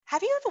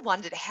Have you ever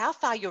wondered how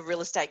far your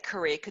real estate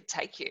career could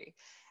take you?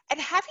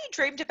 And have you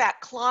dreamed about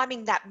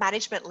climbing that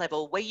management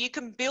level where you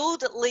can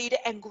build, lead,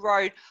 and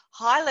grow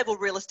high level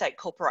real estate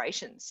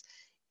corporations?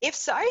 If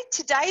so,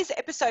 today's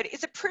episode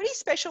is a pretty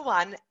special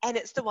one, and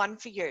it's the one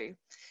for you.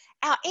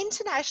 Our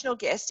international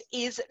guest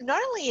is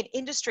not only an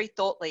industry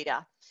thought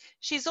leader,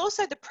 she's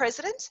also the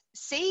president,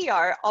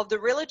 CEO of the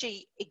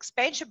Realogy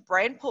Expansion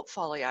Brand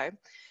Portfolio.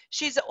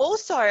 She's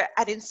also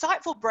an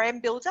insightful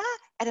brand builder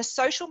and a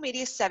social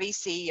media savvy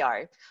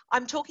CEO.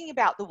 I'm talking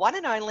about the one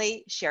and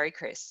only Sherry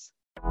Chris.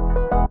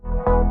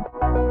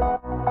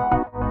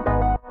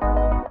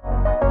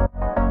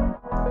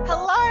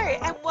 Hello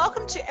and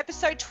welcome to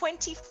episode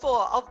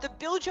 24 of the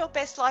Build Your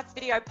Best Life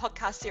video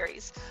podcast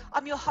series.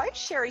 I'm your host,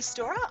 Sherry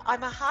Storer.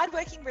 I'm a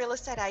hardworking real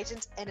estate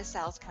agent and a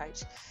sales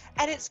coach.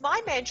 And it's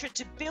my mantra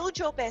to build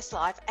your best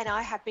life, and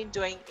I have been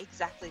doing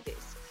exactly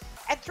this.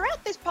 And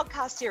throughout this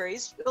podcast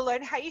series, you'll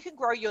learn how you can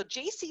grow your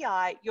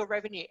GCI, your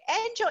revenue,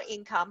 and your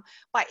income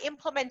by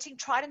implementing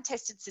tried and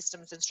tested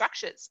systems and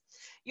structures.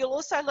 You'll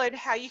also learn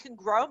how you can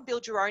grow and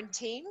build your own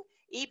team,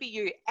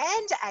 EBU,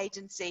 and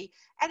agency,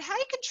 and how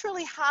you can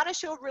truly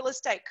harness your real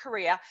estate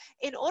career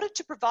in order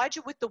to provide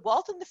you with the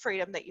wealth and the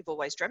freedom that you've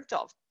always dreamt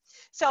of.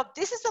 So if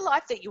this is the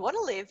life that you want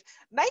to live,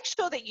 make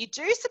sure that you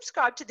do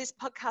subscribe to this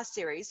podcast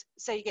series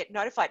so you get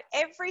notified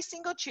every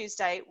single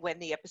Tuesday when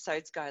the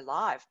episodes go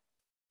live.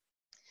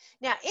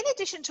 Now, in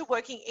addition to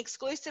working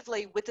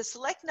exclusively with a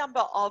select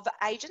number of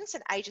agents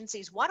and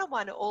agencies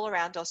one-on-one all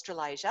around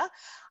Australasia,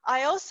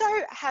 I also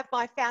have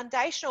my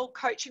foundational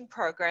coaching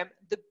program,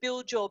 the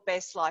Build Your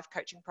Best Life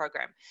coaching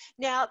program.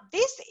 Now,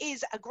 this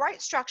is a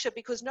great structure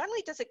because not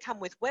only does it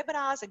come with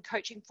webinars and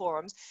coaching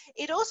forums,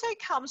 it also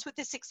comes with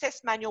the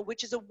Success Manual,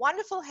 which is a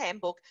wonderful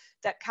handbook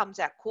that comes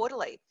out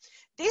quarterly.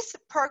 This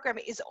program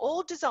is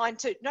all designed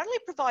to not only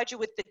provide you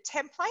with the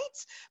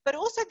templates, but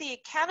also the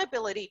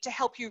accountability to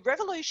help you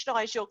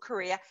revolutionize your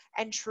career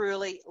and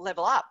truly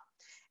level up.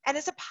 And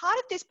as a part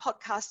of this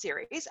podcast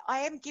series,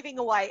 I am giving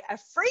away a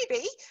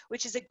freebie,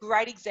 which is a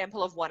great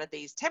example of one of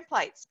these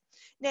templates.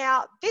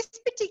 Now, this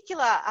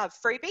particular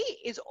freebie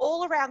is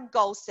all around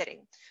goal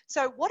setting.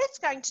 So what it's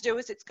going to do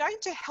is it's going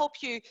to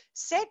help you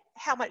set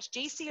how much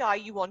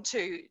GCI you want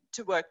to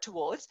work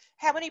towards,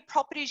 how many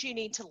properties you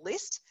need to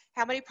list,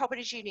 how many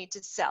properties you need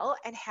to sell,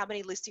 and how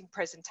many listing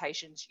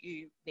presentations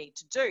you need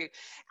to do.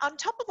 On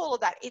top of all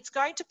of that, it's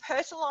going to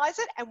personalize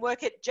it and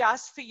work it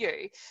just for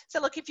you.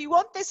 So look, if you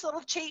want this little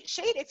cheat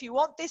sheet, if you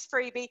want this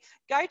freebie,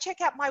 go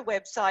check out my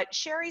website,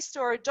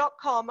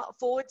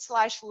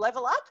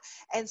 sherrystorer.com/level up,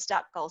 and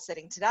start goal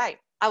setting today.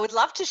 I would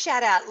love to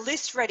shout out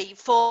List Ready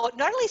for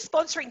not only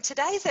sponsoring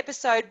today's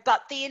episode,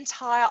 but the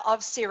entire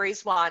of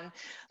Series 1.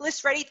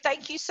 List Ready,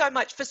 thank you so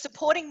much for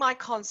supporting my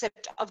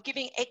concept of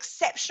giving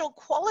exceptional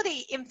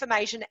quality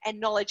information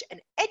and knowledge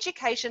and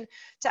education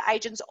to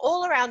agents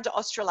all around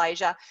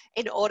Australasia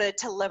in order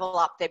to level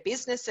up their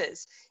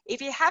businesses.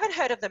 If you haven't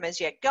heard of them as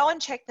yet, go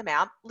and check them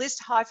out,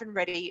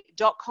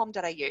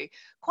 list-ready.com.au.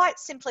 Quite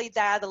simply,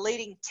 they are the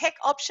leading tech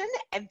option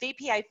and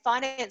VPA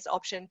finance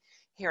option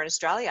here in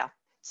Australia.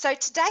 So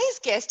today's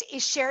guest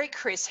is Sherry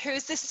Chris, who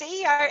is the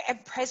CEO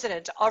and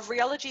president of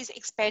Realogy's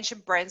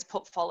Expansion Brands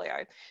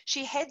Portfolio.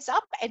 She heads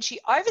up and she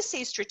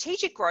oversees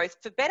strategic growth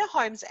for Better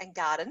Homes and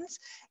Gardens,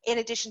 in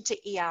addition to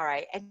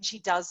ERA, and she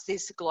does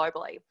this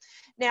globally.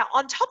 Now,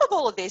 on top of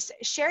all of this,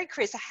 Sherry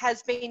Chris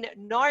has been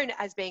known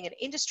as being an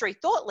industry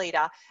thought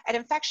leader, and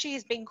in fact, she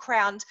has been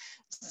crowned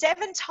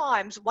 7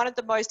 times one of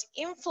the most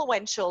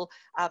influential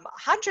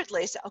 100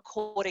 lists,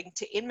 according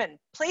to Inman.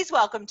 Please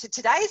welcome to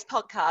today's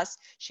podcast,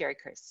 Sherry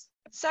Chris.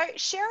 So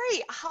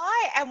Sherry,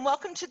 hi, and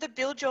welcome to the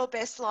Build Your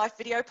Best Life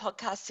video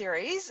podcast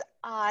series.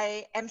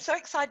 I am so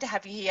excited to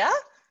have you here.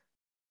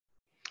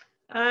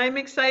 I'm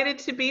excited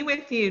to be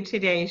with you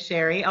today,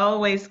 Sherry.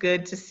 Always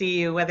good to see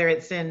you, whether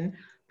it's in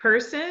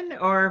person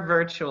or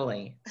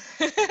virtually.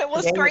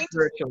 Well, screen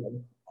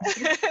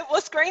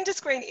to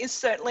screen is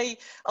certainly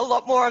a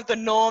lot more of the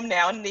norm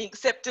now and the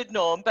accepted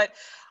norm, but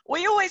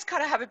we always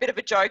kind of have a bit of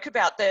a joke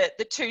about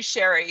the two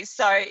Sherrys.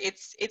 So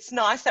it's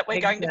nice that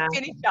we're going to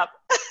finish up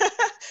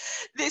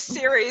this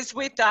series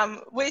with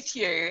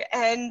you.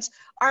 And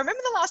I remember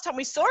the last time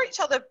we saw each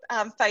other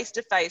face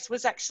to face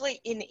was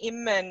actually in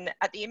Inman,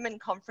 at the Inman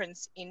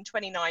conference in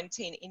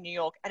 2019 in New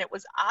York, and it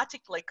was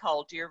arctically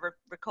cold. Do you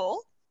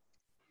recall?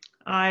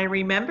 I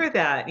remember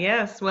that,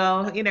 yes.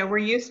 Well, you know, we're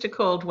used to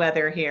cold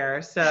weather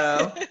here,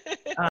 so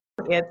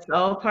it's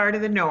all part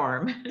of the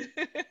norm.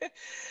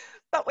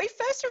 But we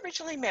first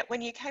originally met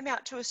when you came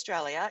out to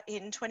Australia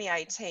in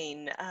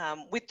 2018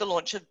 with the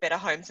launch of Better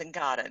Homes and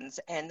Gardens,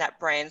 and that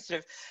brand sort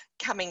of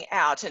coming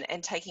out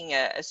and taking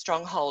a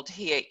stronghold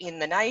here in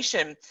the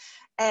nation.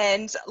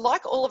 And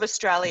like all of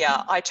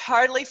Australia, I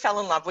totally fell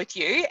in love with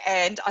you,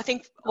 and I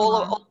think all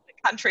of the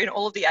country and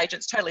all of the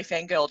agents totally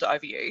fangirled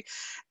over you.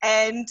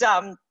 And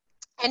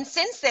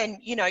since then,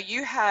 you know,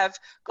 you have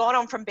gone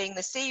on from being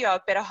the CEO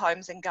of Better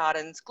Homes and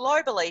Gardens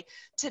globally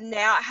to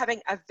now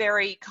having a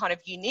very kind of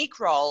unique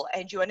role,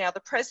 and you are now the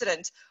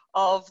president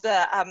of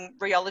the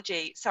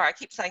Realogy. Sorry, I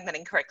keep saying that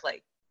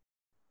incorrectly.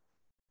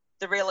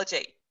 The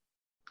Realogy.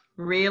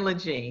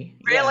 Realogy,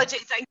 Realogy,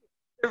 yes. thank you.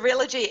 The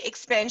Realogy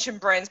Expansion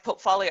Brands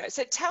portfolio.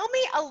 So tell me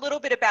a little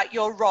bit about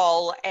your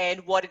role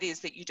and what it is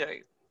that you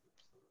do.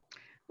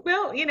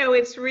 Well,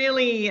 it's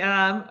really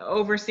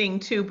overseeing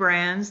two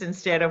brands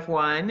instead of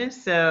one.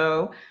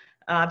 So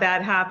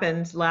that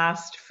happened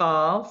last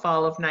fall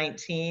of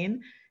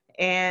 19,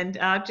 and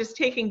just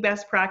taking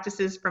best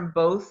practices from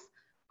both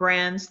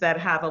brands that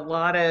have a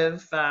lot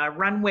of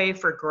runway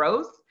for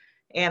growth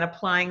and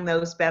applying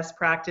those best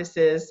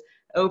practices,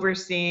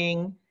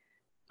 overseeing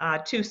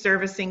two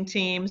servicing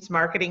teams,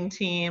 marketing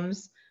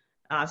teams,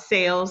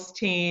 sales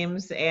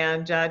teams,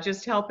 and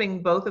just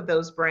helping both of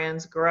those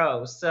brands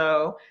grow.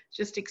 So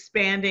just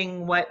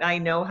expanding what I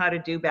know how to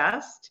do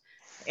best.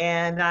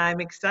 And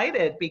I'm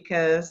excited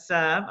because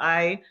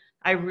I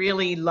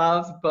really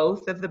love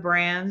both of the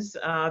brands.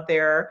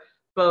 They're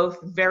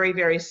both very,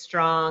 very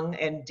strong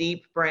and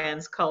deep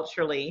brands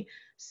culturally.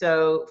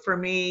 So for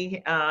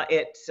me,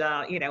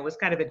 it was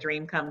kind of a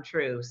dream come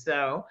true.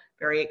 So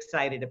very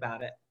excited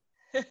about it.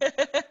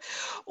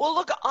 Well,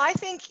 look, I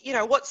think,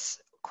 what's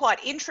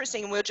quite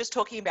interesting, and we were just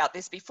talking about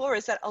this before,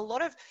 is that a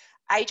lot of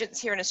agents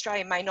here in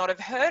Australia may not have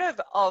heard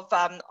of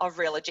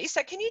Realogy.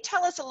 So can you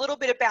tell us a little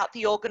bit about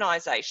the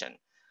organisation?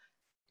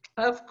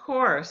 Of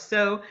course.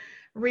 So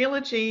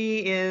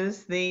Realogy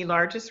is the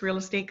largest real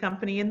estate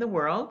company in the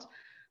world.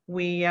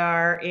 We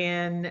are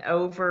in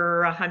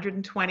over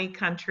 120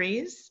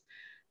 countries.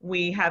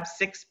 We have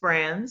 6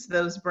 brands.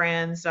 Those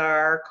brands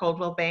are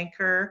Coldwell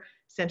Banker,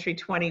 Century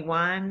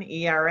 21,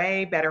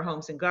 ERA, Better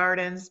Homes and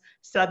Gardens,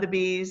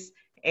 Sotheby's,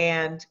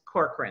 and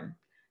Corcoran.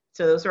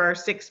 So those are our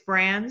 6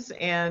 brands,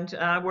 and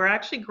we're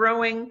actually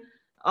growing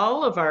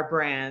all of our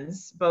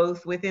brands,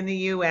 both within the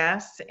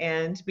US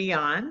and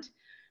beyond.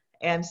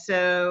 And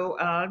so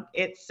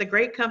it's a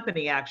great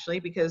company actually,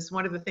 because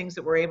one of the things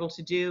that we're able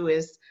to do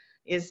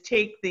is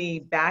take the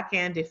back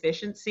end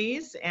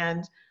efficiencies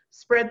and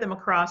spread them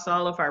across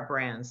all of our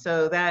brands.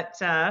 So that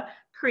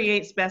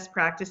creates best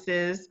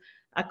practices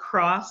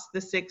across the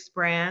 6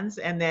 brands,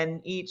 and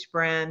then each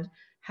brand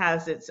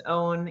has its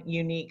own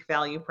unique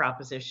value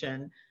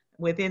proposition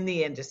within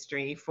the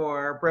industry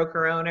for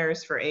broker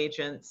owners, for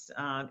agents,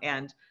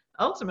 and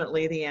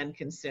ultimately the end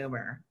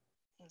consumer.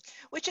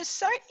 Which is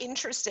so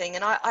interesting.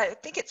 And I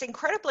think it's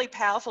incredibly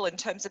powerful in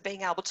terms of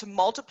being able to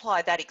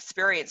multiply that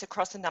experience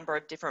across a number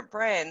of different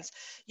brands.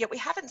 Yet we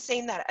haven't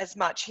seen that as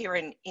much here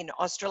in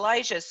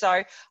Australasia.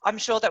 So I'm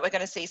sure that we're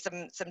going to see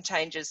some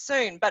changes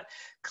soon. But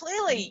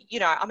clearly,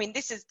 I mean,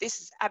 this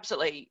is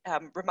absolutely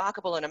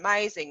remarkable and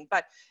amazing.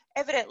 But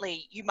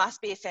evidently, you must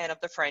be a fan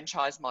of the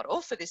franchise model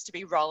for this to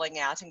be rolling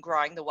out and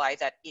growing the way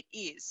that it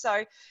is.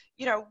 So,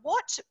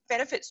 what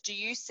benefits do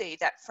you see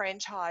that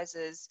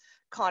franchises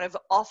kind of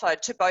offer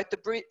to both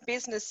the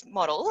business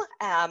model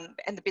and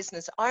the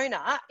business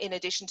owner in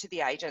addition to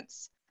the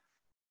agents?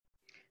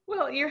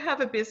 Well, you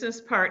have a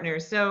business partner.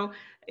 So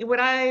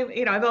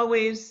I've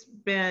always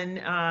been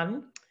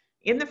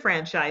in the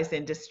franchise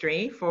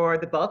industry for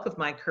the bulk of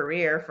my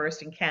career,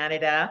 first in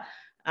Canada,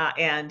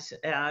 and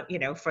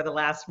for the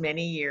last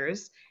many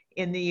years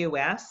in the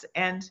US.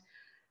 And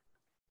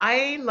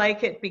I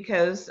like it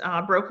because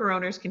broker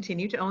owners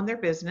continue to own their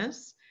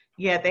business,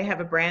 yet they have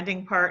a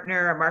branding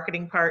partner, a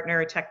marketing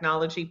partner, a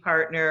technology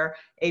partner,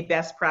 a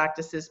best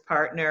practices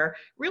partner,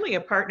 really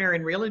a partner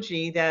in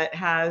Realogy that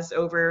has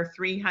over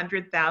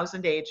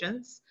 300,000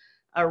 agents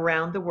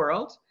around the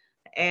world.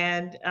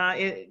 And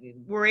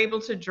we're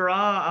able to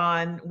draw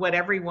on what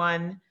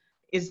everyone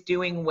is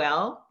doing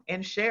well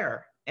and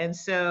share. And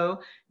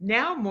so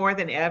now more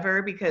than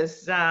ever,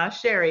 because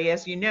Sherry,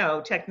 as you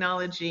know,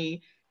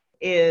 technology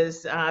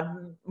is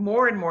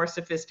more and more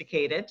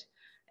sophisticated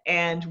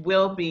and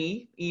will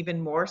be even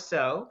more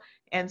so.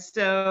 And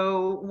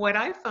so what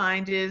I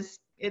find is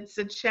it's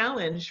a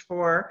challenge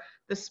for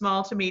the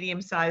small to medium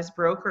sized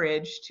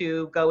brokerage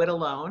to go it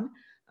alone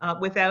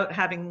without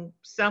having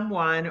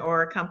someone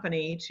or a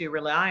company to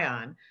rely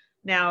on.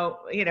 Now,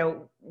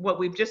 what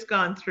we've just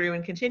gone through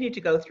and continue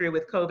to go through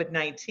with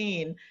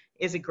COVID-19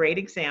 is a great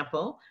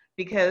example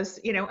because,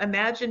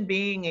 imagine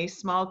being a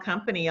small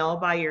company all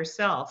by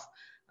yourself.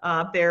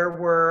 There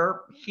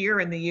were here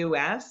in the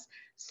US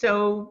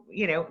so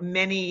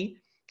many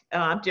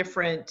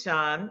different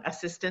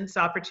assistance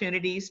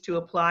opportunities to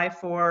apply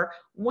for.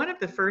 One of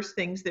the first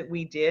things that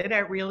we did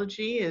at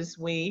Realogy is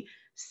we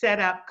set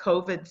up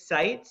COVID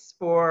sites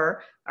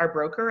for our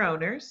broker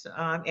owners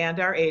and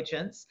our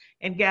agents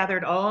and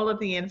gathered all of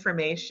the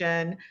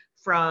information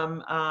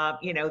from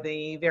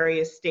the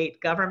various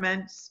state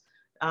governments,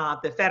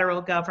 the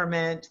federal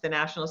government, the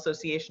National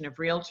Association of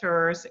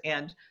Realtors,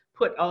 and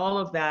put all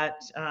of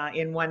that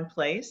in one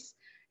place,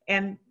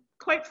 and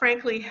quite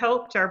frankly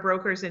helped our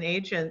brokers and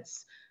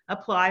agents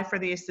apply for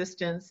the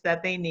assistance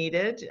that they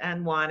needed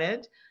and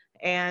wanted,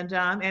 and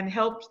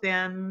helped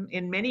them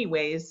in many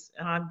ways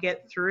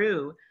get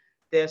through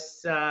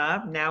this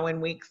now in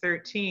week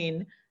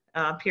 13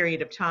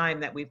 period of time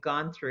that we've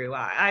gone through.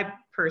 I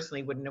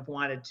personally wouldn't have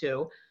wanted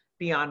to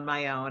be on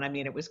my own. I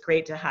mean, it was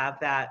great to have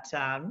that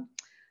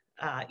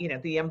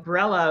the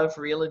umbrella of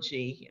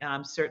Realogy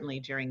certainly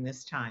during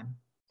this time.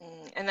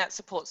 And that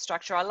support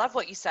structure. I love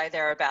what you say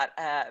there about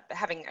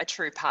having a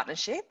true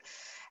partnership.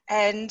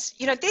 And,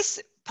 you know,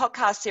 this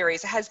podcast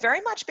series has very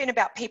much been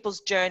about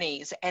people's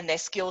journeys and their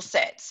skill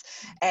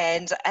sets.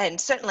 And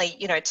certainly,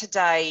 you know,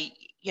 today,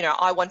 you know,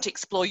 I want to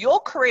explore your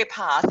career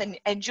path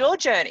and your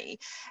journey.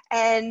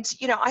 And,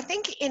 you know, I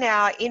think in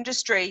our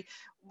industry,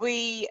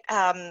 we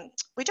don't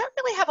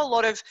really have a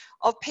lot of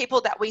people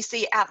that we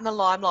see out in the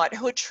limelight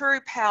who are true,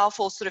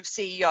 powerful sort of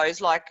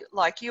CEOs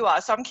like you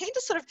are. So I'm keen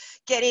to sort of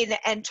get in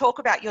and talk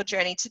about your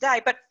journey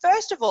today. But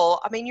first of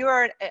all, I mean, you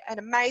are an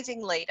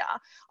amazing leader.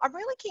 I'm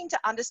really keen to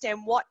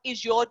understand, what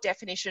is your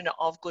definition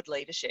of good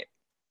leadership?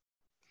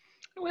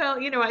 Well,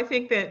 you know, I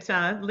think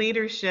that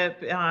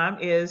leadership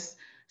is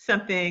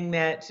something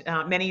that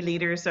many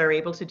leaders are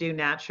able to do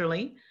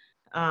naturally,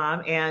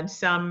 and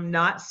some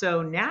not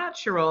so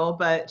natural,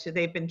 but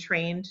they've been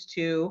trained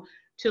to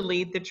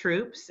lead the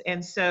troops.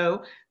 And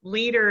so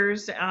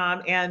leaders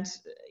and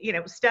you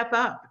know, step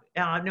up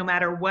no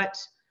matter what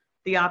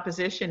the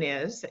opposition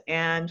is,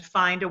 and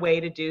find a way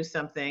to do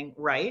something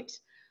right,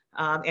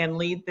 and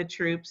lead the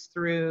troops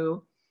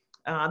through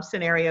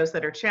scenarios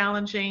that are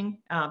challenging,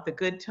 the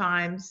good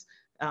times.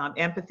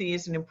 Empathy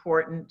is an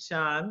important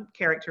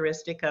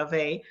characteristic of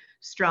a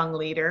strong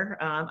leader.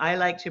 I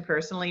like to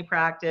personally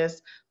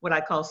practice what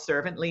I call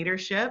servant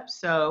leadership.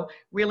 So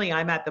really,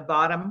 I'm at the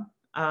bottom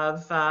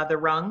of the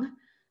rung,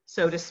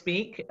 so to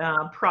speak,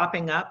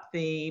 propping up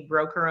the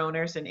broker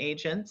owners and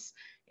agents,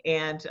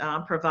 and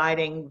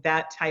providing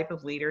that type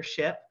of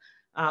leadership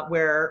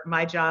where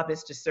my job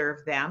is to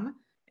serve them,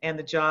 and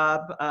the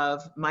job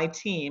of my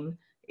team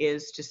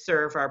is to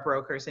serve our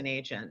brokers and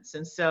agents.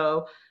 And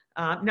so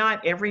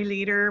not every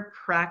leader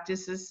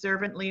practices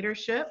servant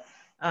leadership.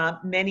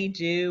 Many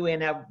do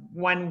in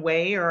one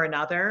way or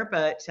another,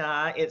 but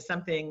it's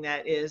something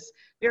that is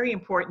very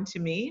important to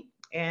me,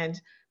 and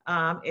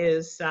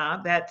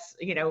that's,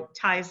 you know,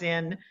 ties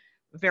in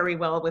very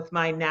well with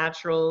my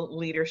natural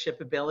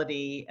leadership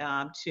ability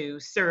to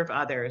serve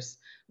others,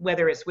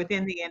 whether it's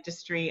within the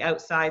industry,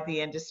 outside the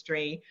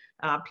industry,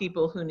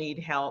 people who need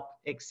help,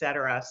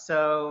 etc.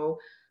 So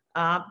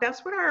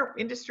that's what our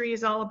industry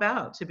is all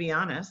about, to be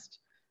honest.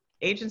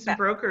 Agents and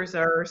brokers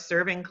are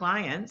serving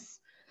clients,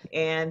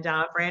 and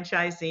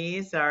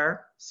franchisees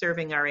are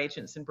serving our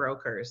agents and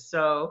brokers.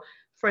 So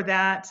for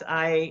that,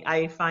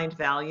 I find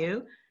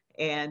value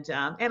and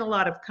a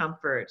lot of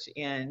comfort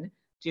in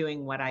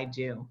doing what I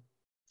do.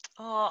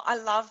 Oh, I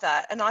love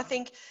that. And I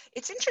think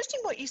it's interesting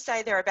what you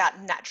say there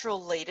about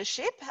natural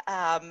leadership.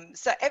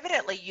 So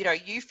evidently, you know,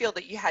 you feel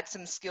that you had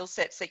some skill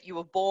sets that you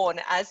were born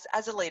as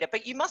a leader,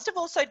 but you must have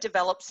also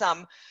developed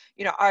some,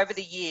 you know, over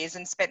the years,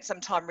 and spent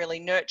some time really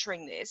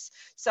nurturing this.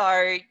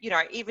 So, you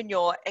know, even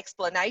your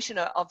explanation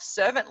of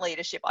servant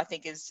leadership, I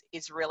think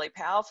is really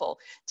powerful.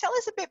 Tell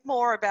us a bit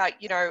more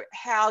about, you know,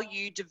 how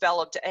you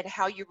developed and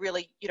how you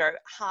really, you know,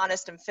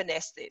 harnessed and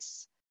finessed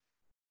this.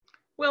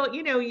 Well,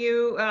 you know,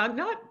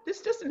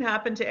 this doesn't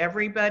happen to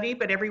everybody,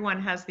 but everyone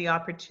has the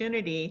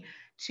opportunity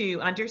to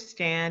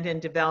understand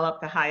and develop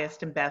the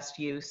highest and best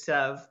use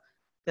of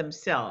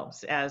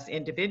themselves as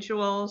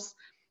individuals,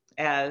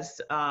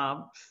 as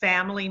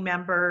family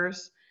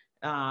members,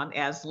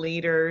 as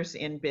leaders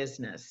in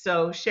business.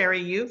 So,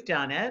 Sherry, you've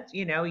done it.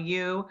 You know,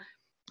 you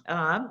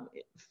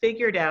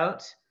figured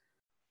out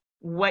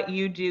what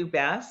you do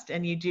best,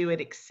 and you do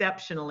it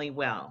exceptionally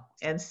well.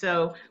 And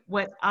so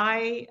what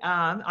I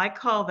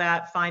call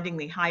that finding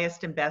the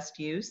highest and best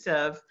use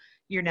of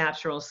your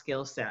natural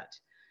skill set.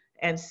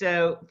 And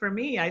so for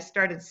me, I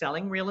started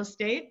selling real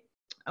estate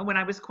when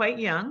I was quite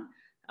young,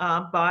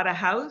 bought a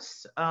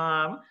house,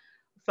 thought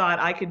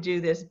I could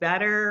do this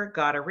better,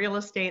 got a real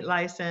estate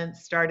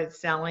license, started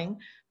selling.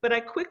 But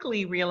I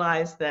quickly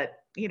realized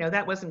that, you know,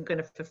 that wasn't going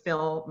to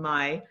fulfill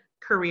my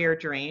career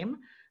dream.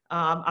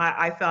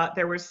 I thought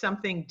there was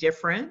something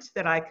different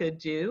that I could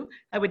do.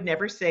 I would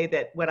never say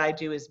that what I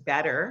do is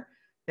better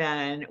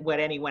than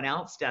what anyone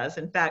else does.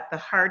 In fact, the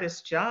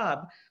hardest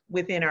job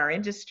within our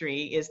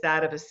industry is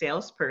that of a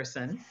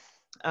salesperson.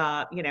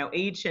 You know,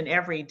 each and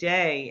every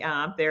day,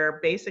 they're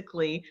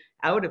basically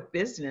out of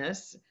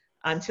business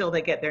until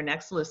they get their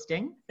next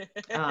listing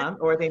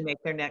or they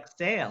make their next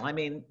sale. I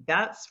mean,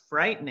 that's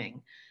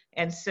frightening.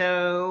 And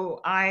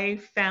so I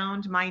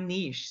found my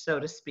niche, so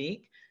to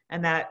speak,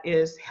 and that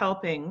is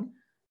helping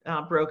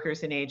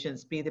brokers and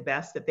agents be the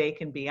best that they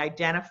can be,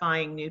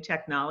 identifying new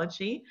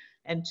technology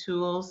and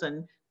tools,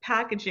 and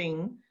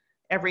packaging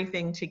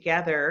everything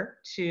together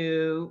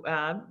to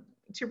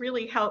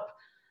really help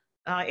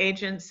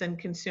agents and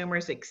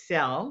consumers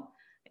excel,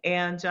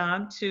 and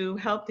to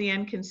help the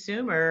end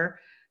consumer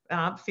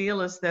feel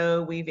as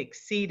though we've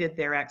exceeded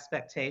their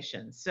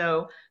expectations.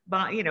 So,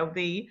 you know,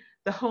 the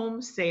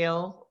home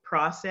sale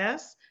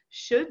process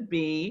should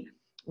be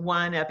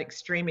one of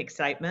extreme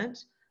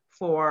excitement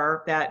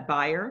for that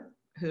buyer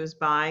who's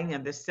buying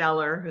and the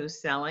seller who's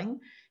selling.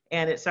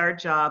 And it's our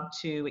job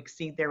to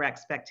exceed their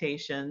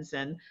expectations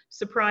and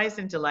surprise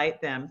and delight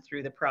them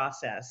through the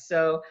process.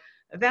 So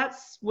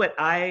that's what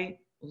I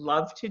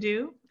love to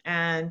do,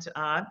 and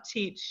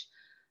teach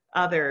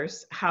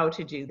others how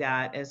to do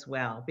that as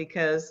well,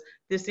 because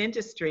this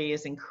industry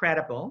is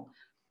incredible.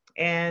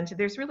 And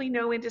there's really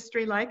no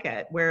industry like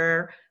it,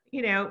 where,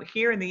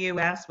 here in the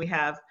US, we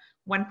have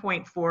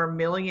 1.4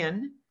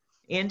 million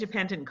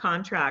independent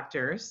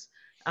contractors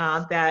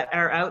that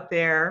are out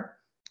there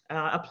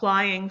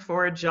applying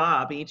for a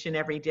job each and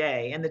every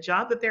day. And the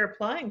job that they're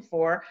applying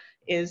for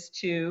is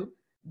to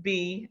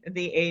be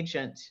the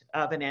agent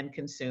of an end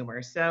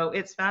consumer. So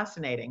it's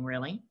fascinating,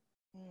 really.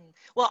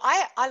 Well,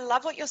 I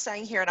love what you're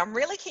saying here, and I'm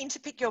really keen to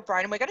pick your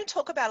brain. And we're going to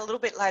talk about a little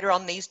bit later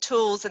on these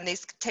tools and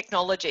these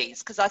technologies,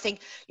 because I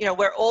think,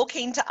 we're all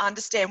keen to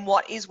understand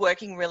what is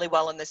working really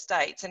well in the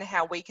States and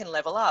how we can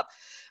level up.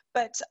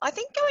 But I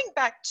think going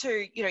back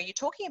to, you're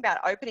talking about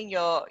opening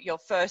your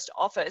first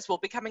office, well,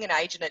 becoming an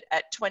agent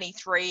at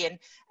 23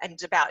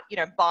 and about,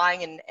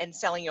 buying and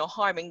selling your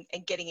home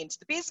and getting into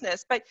the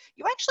business. But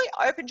you actually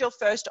opened your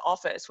first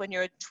office when you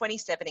were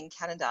 27 in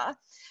Canada.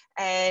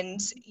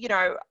 And,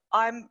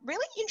 I'm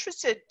really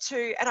interested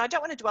to, and I don't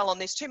want to dwell on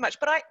this too much,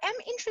 but I am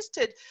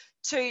interested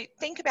to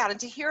think about and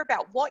to hear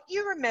about what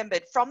you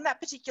remembered from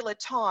that particular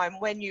time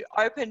when you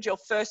opened your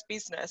first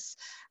business,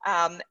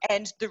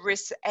 and the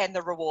risks and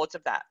the rewards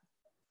of that.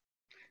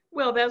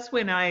 Well, that's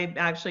when I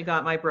actually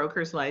got my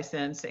broker's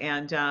license,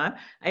 and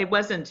it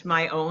wasn't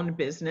my own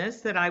business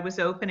that I was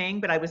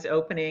opening, but I was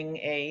opening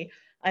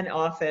an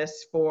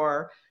office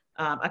for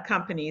a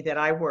company that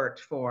I worked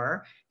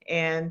for,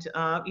 and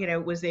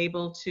was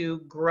able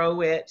to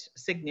grow it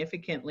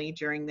significantly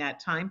during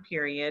that time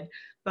period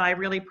by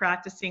really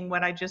practicing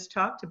what I just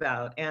talked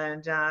about,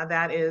 and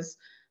that is,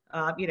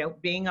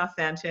 being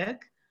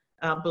authentic.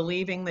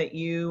 Believing that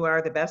you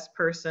are the best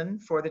person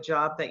for the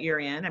job that you're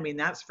in. I mean,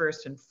 that's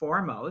first and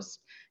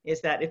foremost,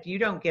 is that if you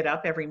don't get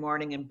up every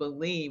morning and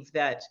believe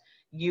that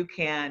you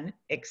can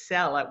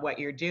excel at what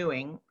you're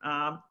doing,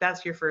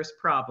 that's your first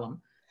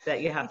problem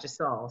that you have to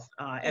solve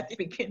at the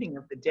beginning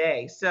of the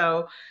day.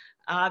 So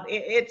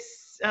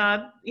it's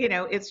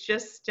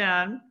just,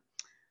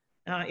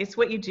 it's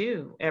what you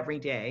do every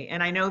day.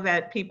 And I know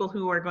that people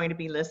who are going to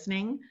be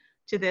listening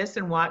to this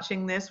and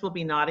watching this will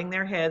be nodding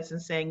their heads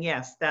and saying,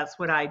 yes, that's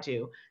what I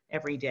do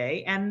every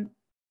day. And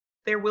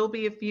there will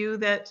be a few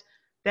that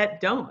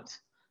don't.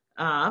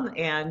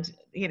 And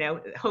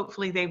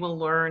hopefully they will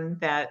learn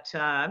that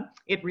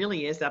it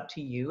really is up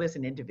to you as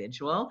an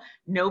individual.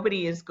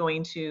 Nobody is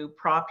going to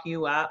prop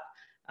you up.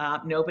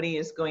 Nobody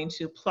is going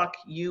to pluck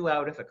you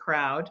out of a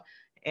crowd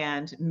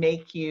and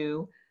make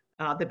you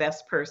the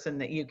best person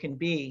that you can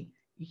be.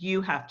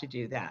 You have to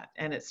do that,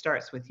 and it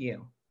starts with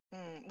you.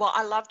 Well,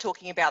 I love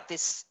talking about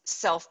this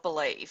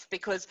self-belief,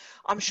 because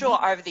I'm sure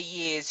over the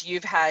years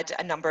you've had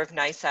a number of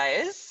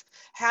naysayers.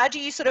 How do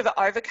you sort of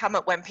overcome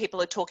it when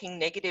people are talking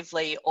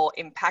negatively or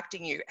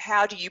impacting you?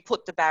 How do you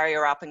put the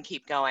barrier up and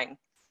keep going?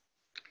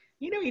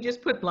 You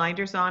just put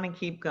blinders on and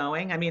keep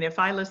going. I mean, if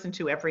I listened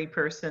to every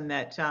person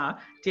that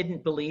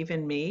didn't believe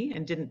in me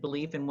and didn't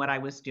believe in what I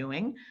was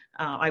doing,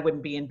 I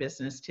wouldn't be in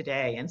business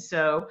today. And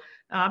so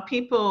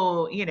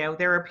people,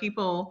 there are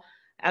people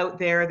out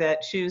there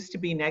that choose to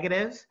be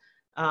negative,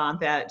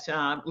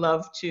 that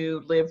love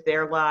to live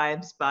their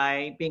lives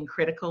by being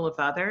critical of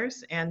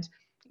others. And,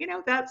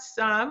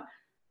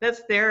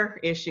 that's their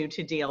issue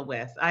to deal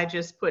with. I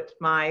just put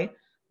my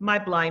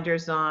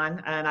blinders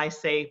on, and I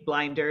say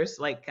blinders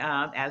like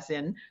as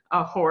in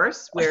a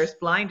horse wears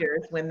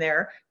blinders when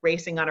they're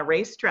racing on a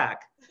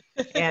racetrack.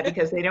 And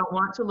because they don't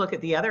want to look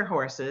at the other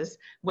horses,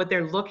 what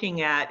they're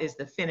looking at is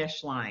the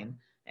finish line,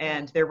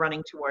 and they're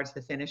running towards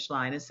the finish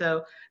line. And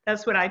so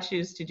that's what I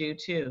choose to do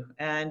too.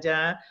 And,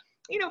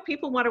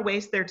 people want to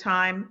waste their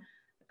time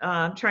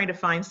trying to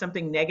find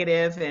something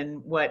negative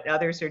in what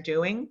others are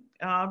doing.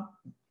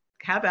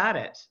 Have at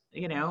it.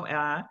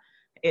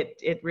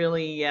 It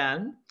really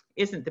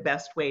isn't the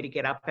best way to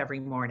get up every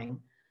morning.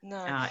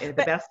 No. The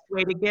best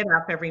way to get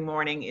up every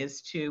morning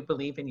is to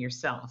believe in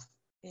yourself.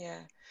 Yeah.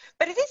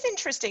 But it is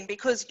interesting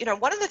because,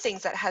 one of the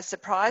things that has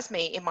surprised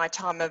me in my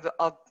time of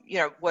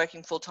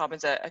working full time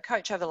as a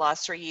coach over the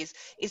last 3 years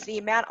is the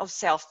amount of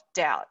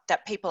self-doubt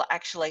that people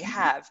actually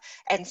have.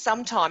 And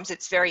sometimes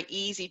it's very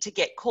easy to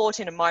get caught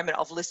in a moment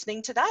of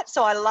listening to that.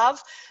 So I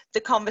love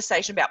the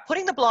conversation about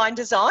putting the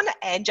blinders on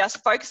and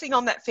just focusing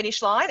on that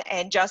finish line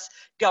and just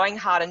going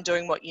hard and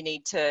doing what you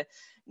need to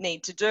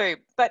do.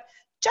 But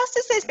just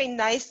as there's been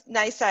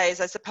naysayers,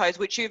 I suppose,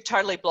 which you've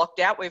totally blocked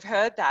out, we've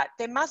heard that,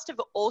 there must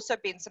have also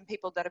been some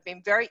people that have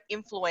been very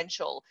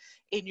influential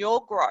in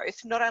your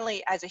growth, not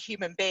only as a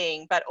human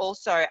being, but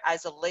also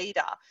as a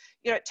leader.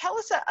 Tell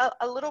us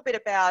a little bit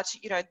about,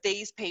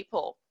 these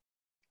people.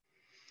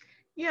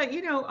 Yeah,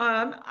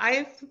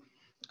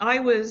 I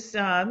was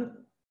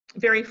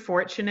very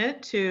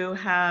fortunate to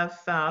have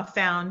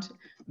found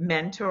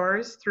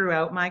mentors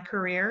throughout my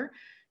career.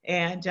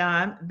 And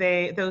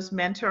those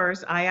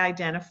mentors I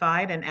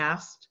identified and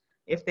asked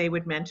if they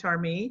would mentor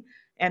me.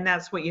 And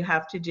that's what you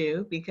have to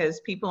do, because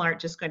people aren't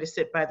just going to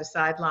sit by the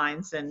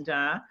sidelines and,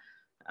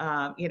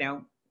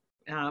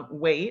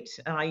 wait.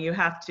 You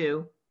have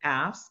to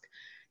ask.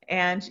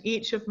 And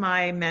each of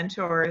my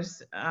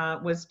mentors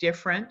was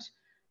different.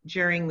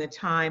 during the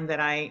time that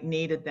I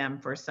needed them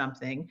for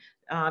something,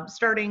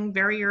 starting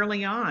very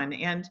early on.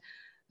 And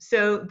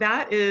so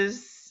that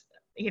is,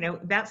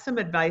 that's some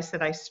advice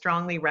that I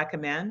strongly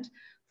recommend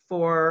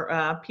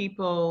for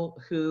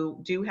people who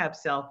do have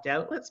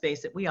self-doubt. Let's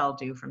face it, we all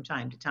do from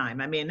time to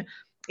time. I mean,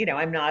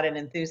 I'm not an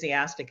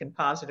enthusiastic and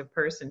positive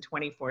person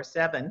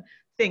 24/7.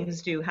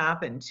 Things do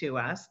happen to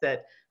us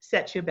that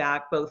set you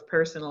back both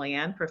personally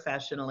and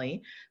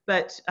professionally,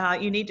 but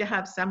you need to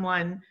have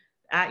someone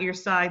at your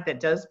side that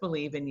does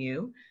believe in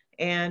you.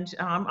 And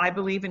I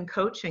believe in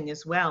coaching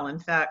as well. In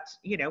fact,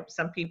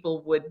 some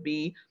people would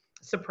be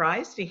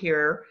surprised to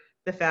hear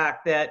the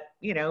fact that,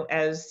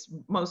 as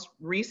most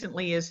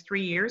recently as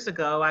 3 years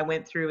ago, I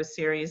went through a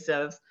series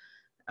of,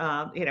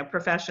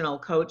 professional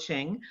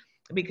coaching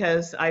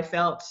because I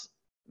felt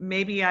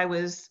maybe I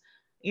was,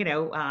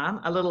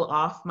 a little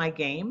off my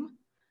game.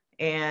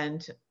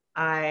 And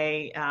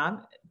I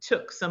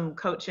took some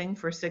coaching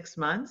for 6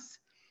 months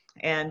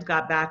and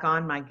got back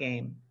on my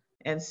game.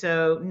 And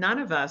so none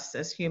of us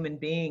as human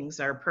beings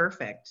are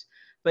perfect,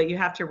 but you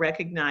have to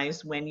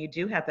recognize when you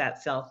do have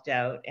that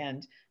self-doubt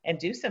and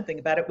do something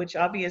about it, which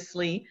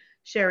obviously,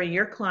 Sherry,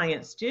 your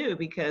clients do,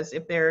 because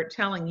if they're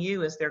telling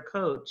you as their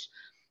coach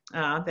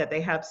that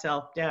they have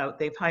self-doubt,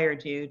 they've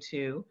hired you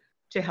to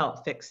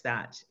help fix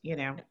that.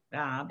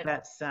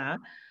 That's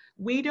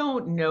we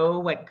don't know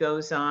what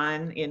goes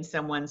on in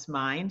someone's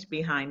mind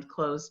behind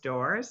closed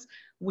doors.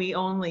 We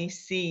only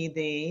see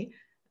the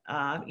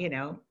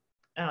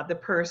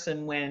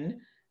person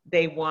when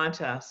they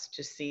want us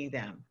to see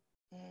them.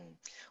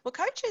 Well,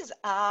 coaches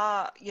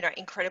are,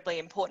 incredibly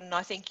important. And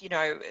I think,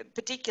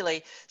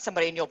 particularly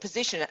somebody in your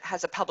position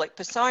has a public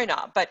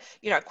persona, but,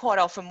 quite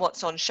often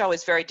what's on show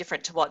is very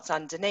different to what's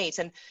underneath.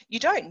 And you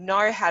don't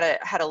know how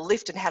to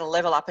lift and how to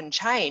level up and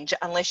change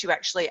unless you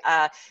actually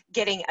are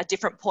getting a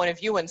different point of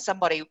view and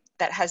somebody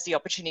that has the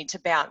opportunity to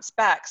bounce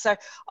back. So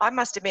I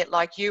must admit,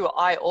 like you,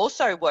 I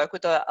also work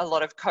with a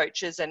lot of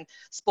coaches and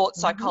sports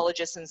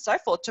psychologists and so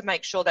forth to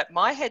make sure that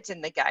my head's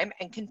in the game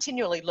and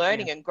continually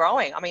learning and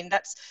growing. I mean,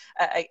 that's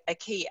a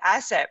key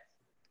asset.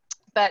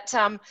 But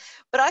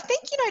I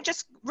think,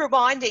 just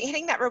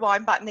hitting that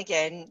rewind button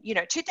again,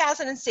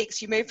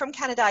 2006, you moved from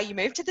Canada, you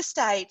moved to the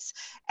States,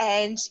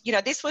 and,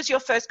 this was your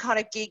first kind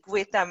of gig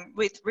with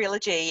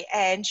Realogy,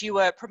 and you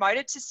were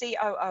promoted to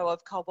COO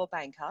of Coldwell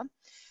Banker.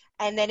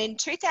 And then in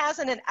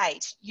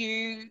 2008,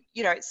 you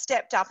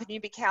stepped up and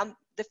you became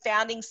the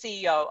founding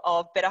CEO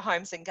of Better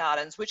Homes and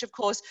Gardens, which of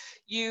course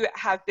you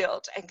have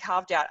built and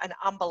carved out an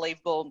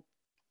unbelievable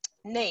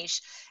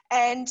niche.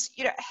 And,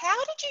 how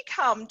did you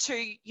come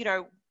to,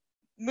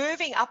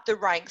 moving up the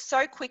ranks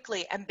so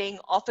quickly and being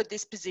offered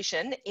this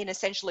position in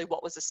essentially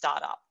what was a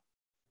startup?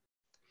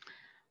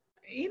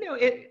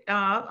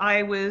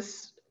 I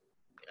was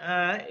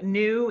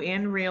new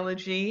in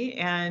Realogy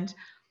and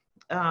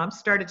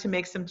started to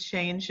make some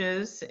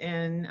changes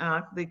in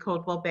the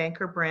Coldwell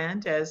Banker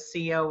brand as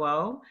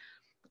COO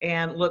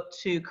and looked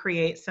to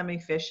create some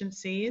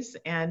efficiencies.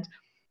 And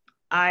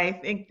I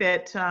think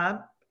that,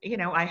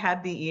 I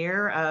had the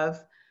ear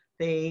of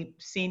the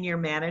senior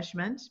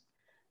management,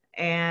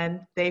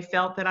 and they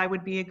felt that I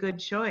would be a good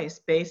choice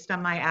based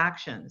on my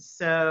actions.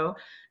 So,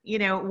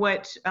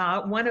 what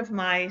one of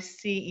my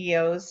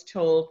CEOs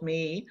told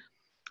me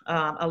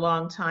a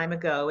long time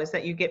ago is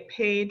that you get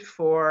paid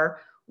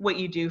for what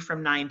you do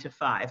from 9 to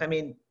 5. I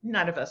mean,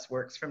 none of us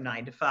works from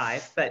 9 to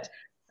 5, but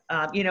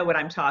what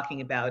I'm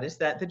talking about is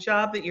that the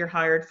job that you're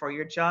hired for,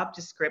 your job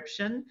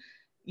description,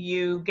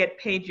 you get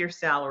paid your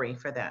salary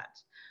for that.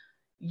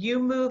 You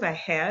move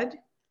ahead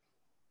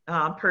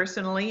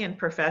personally and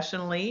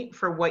professionally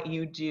for what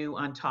you do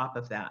on top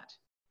of that.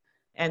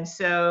 And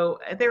so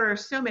there are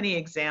so many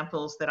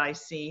examples that I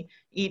see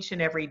each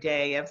and every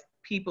day of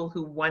people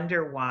who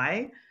wonder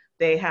why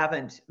they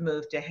haven't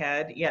moved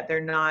ahead, yet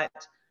they're not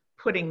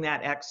putting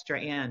that extra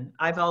in.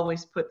 I've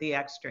always put the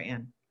extra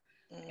in.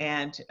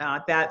 And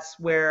that's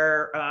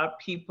where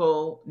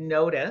people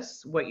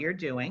notice what you're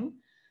doing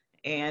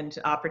and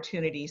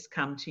opportunities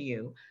come to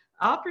you.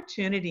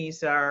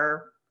 Opportunities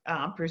are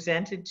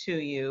presented to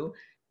you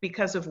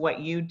because of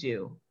what you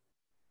do.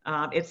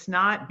 It's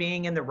not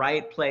being in the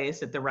right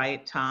place at the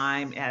right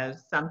time,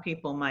 as some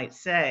people might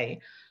say,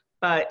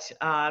 but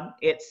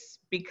it's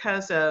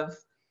because of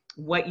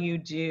what you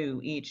do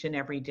each and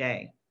every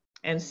day.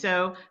 And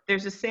so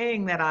there's a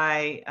saying that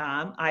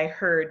I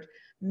heard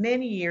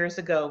many years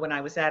ago when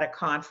I was at a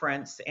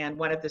conference, and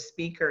one of the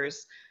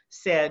speakers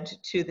said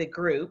to the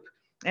group,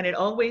 and it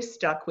always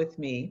stuck with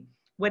me,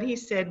 what he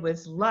said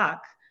was,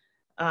 luck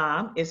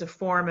is a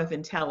form of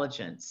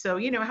intelligence. So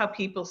you know how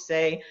people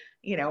say,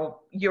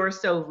 you're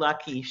so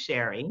lucky,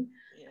 Sherry.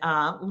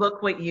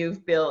 Look what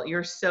you've built.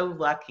 You're so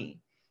lucky.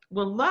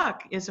 Well,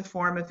 luck is a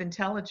form of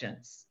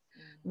intelligence.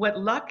 What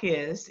luck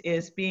is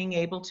being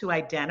able to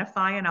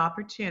identify an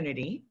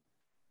opportunity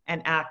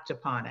and act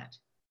upon it.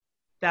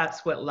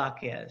 That's what luck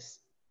is.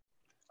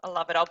 I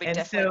love it. I'll be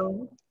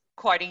definitely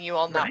quoting you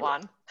on that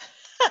one.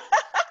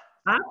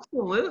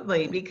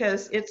 Absolutely,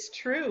 because it's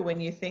true when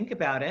you think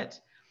about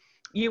it.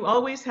 you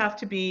always have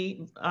to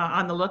be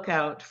on the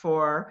lookout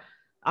for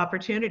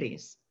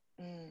opportunities.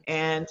 Mm.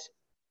 And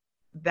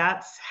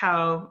that's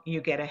how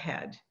you get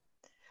ahead.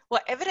 Well,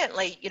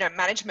 evidently,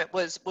 management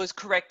was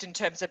correct in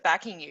terms of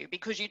backing you,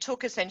 because you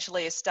took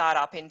essentially a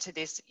startup into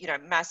this,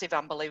 massive,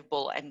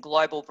 unbelievable and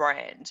global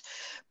brand.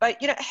 But,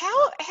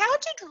 how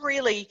did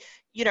really,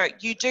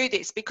 you do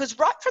this? Because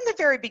right from the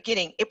very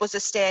beginning, it was a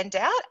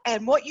standout,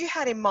 and what you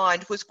had in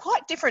mind was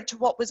quite different to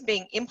what was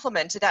being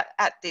implemented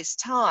at this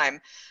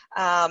time.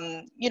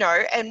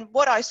 And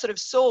what I sort of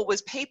saw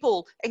was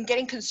people and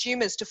getting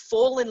consumers to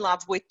fall in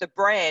love with the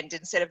brand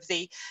instead of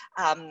the,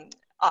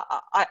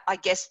 I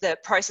guess, the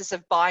process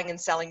of buying and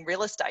selling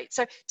real estate.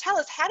 So tell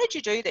us, how did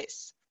you do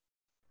this?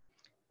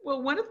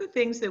 Well, one of the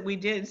things that we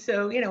did,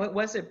 so, it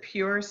was a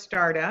pure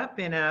startup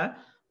in a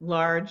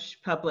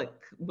large public,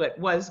 what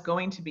was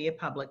going to be a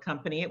public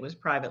company. It was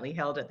privately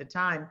held at the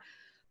time.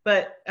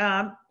 But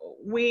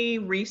we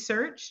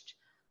researched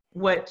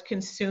what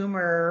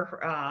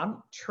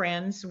consumer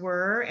trends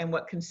were and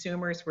what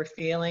consumers were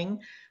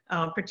feeling,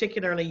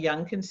 particularly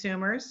young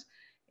consumers.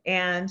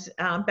 And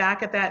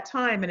back at that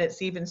time, and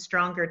it's even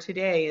stronger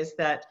today, is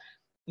that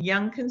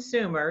young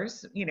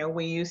consumers,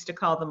 we used to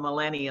call them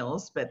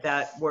millennials, but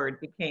that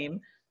word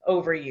became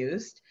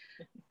overused.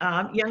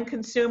 Young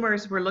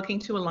consumers were looking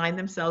to align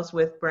themselves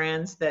with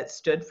brands that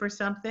stood for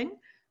something,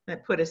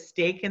 that put a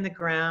stake in the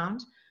ground,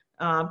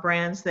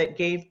 brands that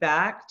gave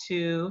back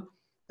to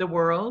the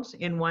world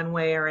in one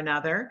way or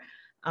another,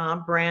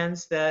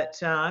 brands that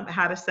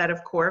had a set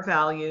of core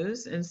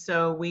values. And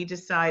so we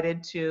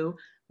decided to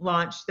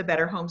launch the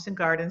Better Homes and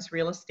Gardens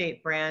real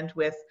estate brand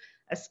with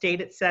a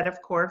stated set of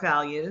core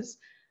values.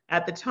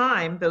 At the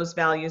time, those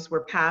values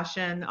were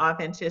passion,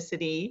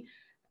 authenticity,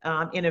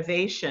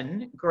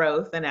 innovation,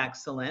 growth, and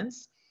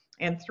excellence.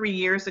 And 3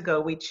 years ago,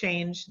 we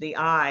changed the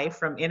I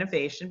from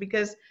innovation,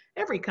 because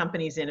every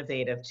company's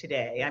innovative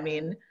today. I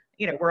mean,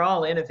 we're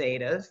all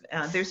innovative.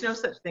 There's no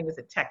such thing as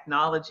a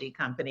technology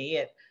company.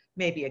 It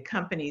may be a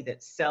company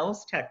that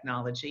sells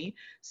technology.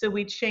 So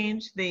we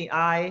changed the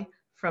I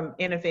from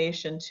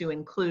innovation to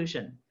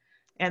inclusion.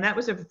 And that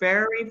was a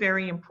very,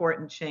 very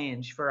important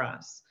change for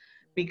us,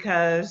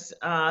 because,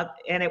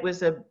 and it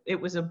was a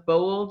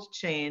bold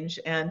change,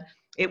 and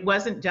it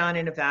wasn't done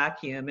in a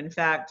vacuum. In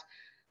fact,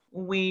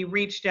 we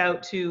reached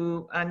out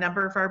to a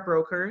number of our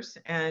brokers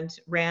and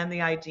ran the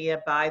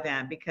idea by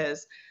them,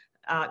 because,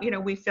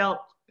 we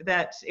felt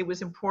that it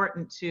was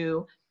important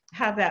to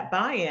have that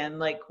buy-in,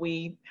 like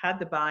we had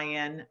the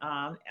buy-in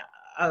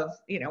of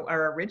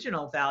our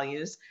original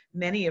values.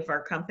 Many of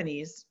our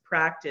companies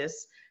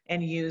practice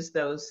and use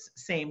those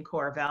same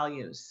core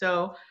values.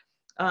 So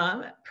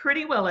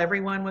pretty well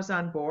everyone was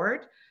on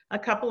board. A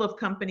couple of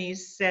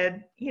companies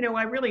said,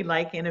 I really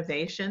like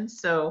innovation,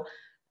 so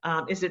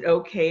is it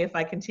okay if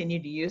I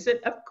continue to use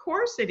it? Of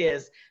course it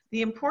is.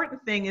 The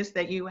important thing is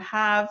that you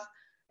have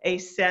a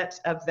set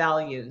of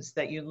values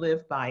that you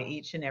live by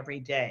each and every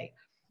day.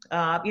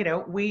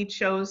 We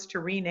chose to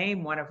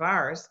rename one of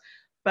ours,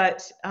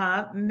 but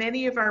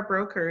many of our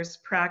brokers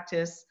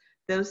practice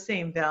those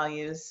same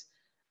values.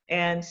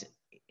 And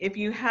if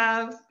you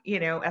have,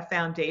 a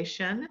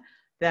foundation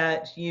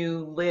that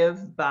you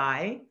live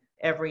by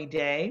every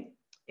day,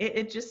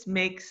 it just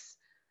makes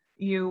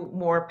you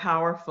more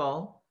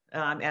powerful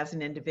as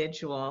an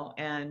individual,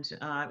 and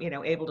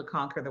able to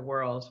conquer the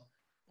world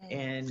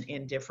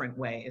in different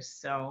ways.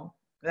 So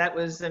that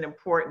was an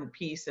important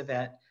piece of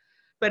it.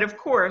 But of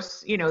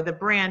course, the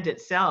brand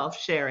itself,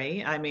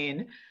 Sherry, I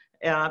mean,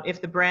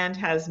 if the brand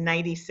has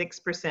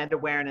 96%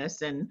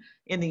 awareness in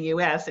the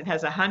US, it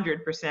has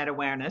 100%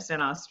 awareness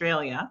in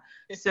Australia.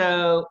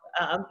 So,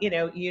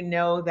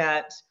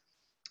 that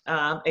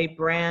a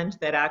brand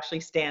that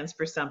actually stands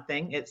for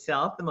something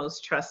itself, the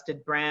most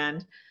trusted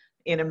brand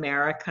in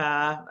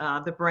America,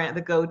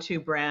 the go-to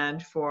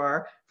brand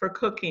for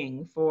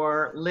cooking,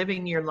 for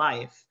living your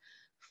life,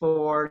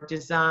 for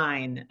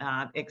design,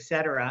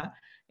 etc.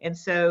 And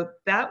so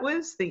that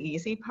was the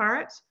easy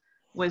part,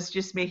 was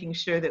just making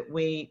sure that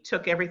we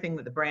took everything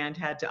that the brand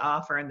had to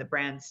offer and the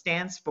brand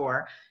stands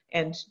for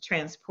and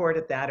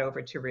transported that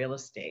over to real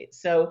estate.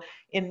 So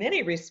in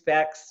many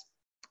respects,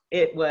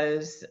 it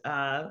was,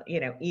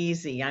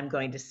 easy, I'm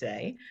going to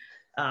say.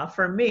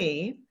 For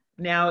me,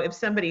 now, if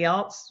somebody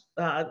else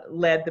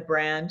led the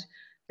brand,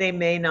 they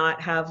may not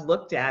have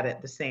looked at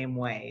it the same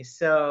way.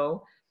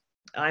 So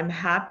I'm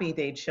happy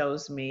they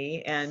chose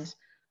me. And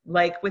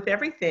like with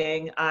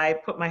everything, I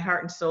put my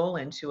heart and soul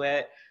into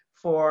it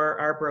for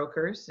our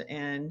brokers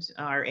and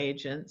our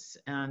agents,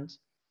 and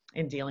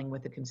in dealing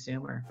with the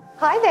consumer.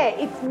 Hi there,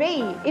 it's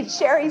me, it's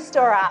Sherry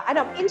Storer, and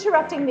I'm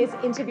interrupting this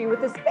interview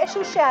with a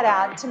special shout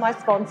out to my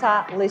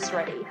sponsor,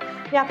 ListReady.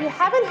 Now, if you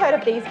haven't heard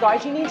of these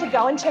guys, you need to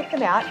go and check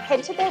them out.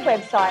 Head to their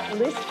website,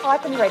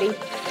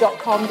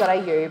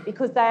 list-ready.com.au,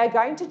 because they are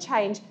going to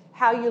change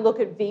how you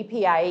look at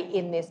VPA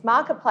in this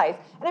marketplace.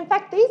 And in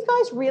fact, these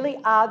guys really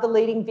are the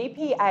leading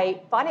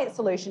VPA finance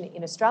solution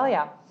in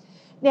Australia.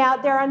 Now,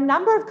 there are a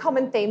number of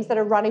common themes that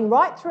are running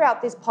right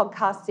throughout this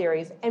podcast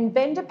series, and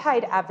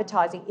vendor-paid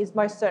advertising is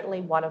most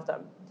certainly one of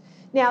them.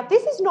 Now,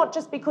 this is not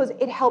just because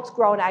it helps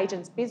grow an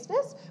agent's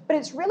business, but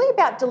it's really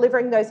about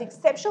delivering those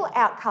exceptional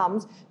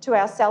outcomes to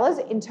our sellers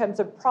in terms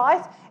of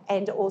price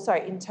and also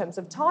in terms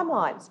of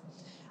timelines.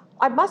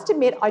 I must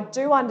admit, I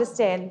do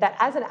understand that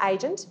as an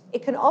agent,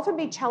 it can often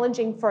be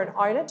challenging for an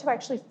owner to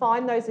actually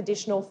find those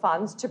additional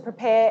funds to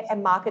prepare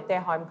and market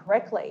their home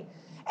correctly.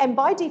 And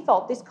by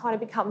default, this kind of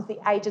becomes the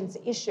agent's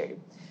issue.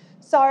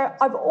 So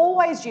I've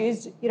always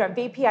used,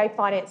 VPA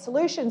Finance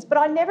Solutions, but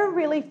I never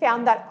really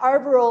found that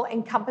overall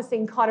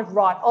encompassing kind of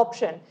right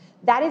option.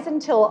 That is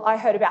until I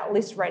heard about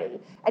List Ready,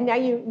 and now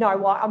you know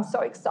why I'm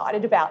so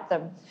excited about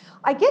them.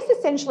 I guess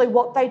essentially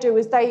what they do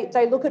is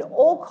they look at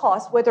all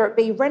costs, whether it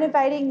be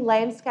renovating,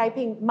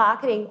 landscaping,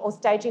 marketing, or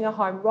staging a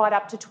home, right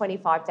up to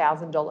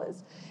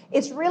 $25,000.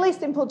 It's really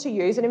simple to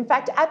use, and in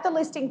fact, at the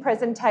listing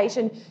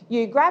presentation,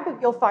 you grab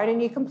your phone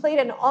and you complete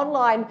an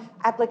online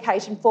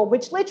application form,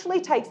 which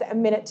literally takes a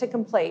minute to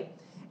complete.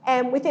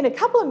 And within a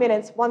couple of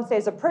minutes, once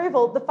there's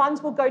approval, the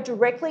funds will go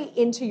directly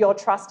into your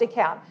trust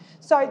account.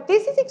 So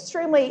this is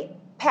extremely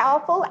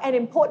powerful and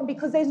important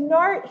because there's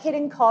no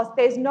hidden cost,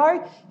 there's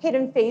no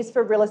hidden fees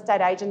for real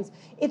estate agents.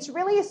 It's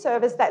really a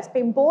service that's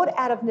been bought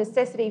out of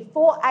necessity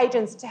for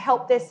agents to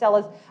help their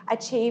sellers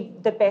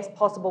achieve the best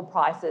possible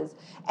prices.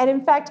 And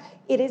in fact,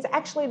 it is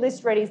actually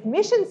List Ready's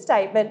mission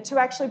statement to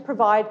actually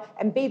provide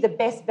and be the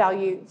best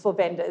value for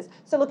vendors.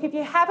 So look, if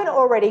you haven't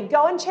already,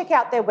 go and check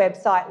out their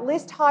website,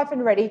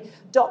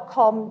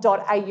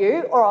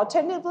 list-ready.com.au, or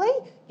alternatively,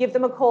 give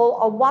them a call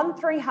on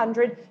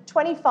 1300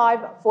 25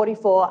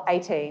 44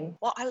 18.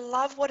 Well, I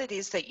love what it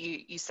is that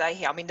you say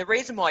here. I mean, the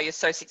reason why you're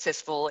so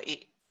successful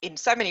in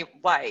so many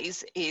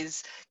ways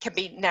can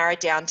be narrowed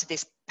down to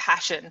this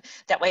passion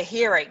that we're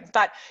hearing.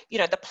 But,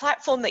 the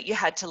platform that you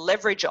had to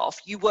leverage off,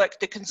 you worked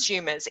the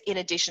consumers in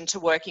addition to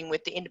working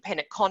with the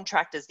independent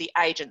contractors, the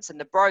agents and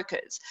the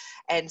brokers.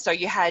 And so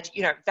you had,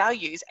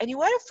 values, and you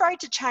weren't afraid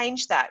to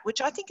change that,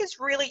 which I think is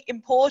really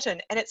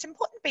important. And it's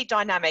important to be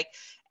dynamic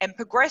and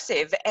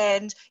progressive.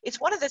 And it's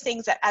one of the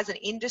things that as an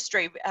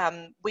industry,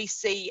 we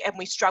see and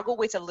we struggle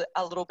with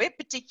a little bit,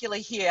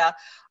 particularly here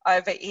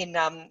over in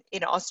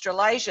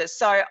Australasia.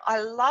 So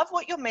I love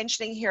what you're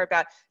mentioning here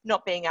about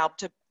not being able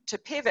to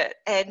pivot,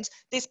 and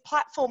this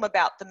platform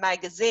about the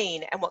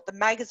magazine and what the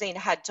magazine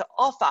had to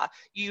offer,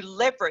 you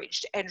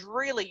leveraged and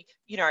really,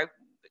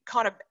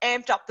 kind of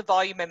amped up the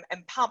volume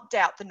and pumped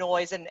out the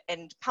noise and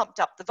pumped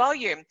up the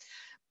volume.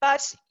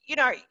 But,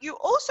 you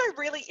also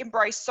really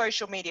embrace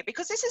social media,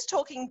 because this is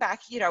talking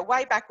back,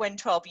 way back when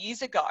 12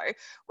 years ago,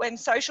 when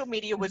social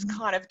media was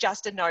kind of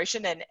just a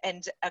notion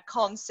and a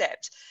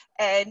concept.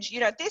 And,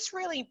 this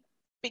really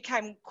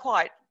became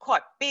quite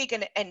big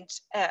and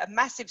a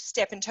massive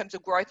step in terms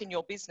of growth in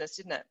your business,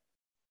 didn't it?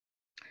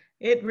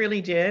 It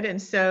really did.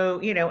 And so,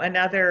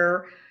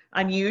 another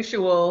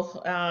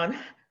unusual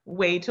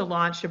way to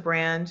launch a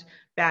brand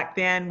back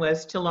then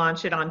was to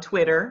launch it on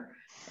Twitter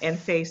and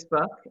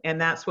Facebook.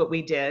 And that's what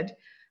we did.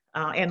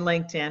 And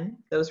LinkedIn.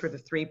 Those were the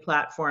three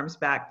platforms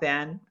back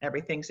then.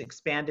 Everything's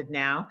expanded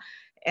now.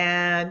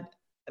 And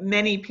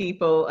many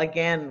people,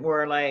 again,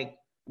 were like,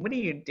 what are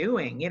you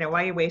doing?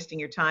 Why are you wasting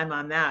your time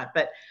on that?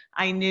 But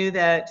I knew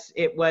that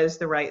it was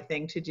the right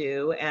thing to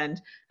do. And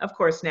of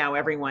course, now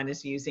everyone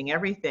is using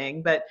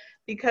everything. But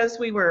because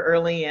we were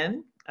early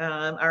in,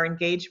 our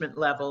engagement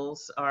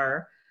levels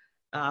are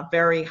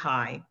very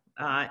high.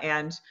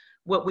 And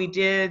what we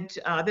did,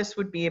 this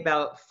would be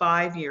about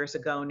 5 years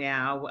ago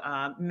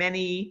now,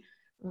 many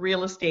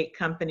real estate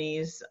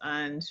companies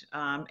and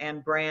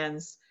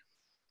brands,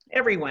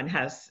 everyone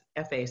has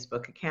a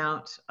Facebook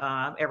account,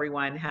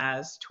 everyone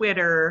has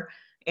Twitter,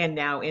 and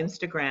now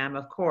Instagram,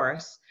 of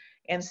course.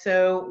 And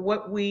so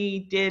what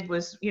we did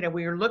was, we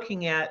were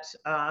looking at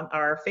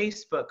our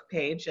Facebook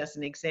page as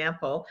an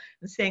example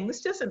and saying, this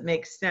doesn't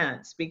make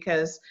sense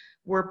because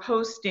we're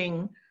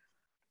posting,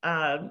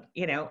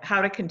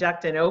 how to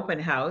conduct an open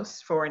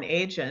house for an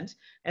agent.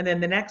 And then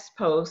the next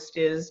post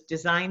is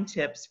design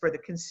tips for the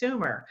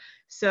consumer.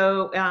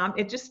 So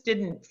it just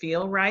didn't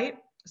feel right.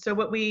 So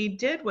what we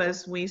did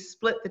was we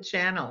split the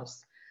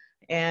channels.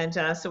 And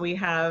so we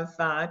have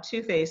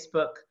 2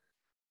 Facebook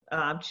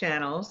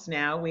channels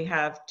now. We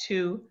have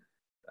 2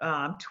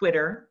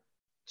 Twitter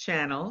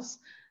channels.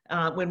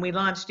 When we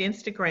launched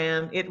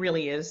Instagram, it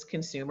really is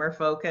consumer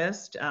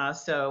focused.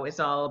 So it's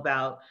all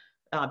about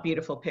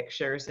beautiful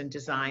pictures and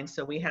design.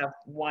 So we have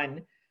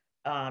 1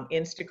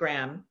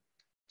 Instagram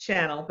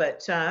channel,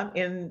 but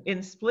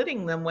in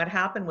splitting them, what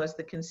happened was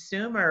the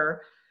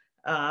consumer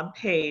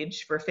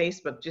page for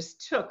Facebook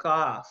just took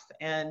off,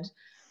 and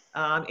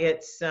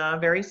it's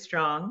very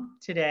strong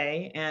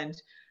today.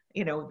 And,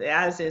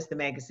 as is the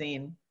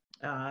magazine,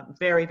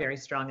 very, very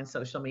strong in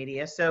social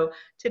media. So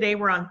today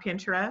we're on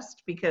Pinterest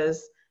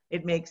because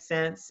it makes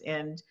sense.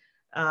 And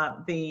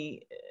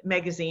the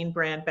magazine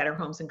brand Better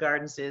Homes and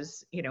Gardens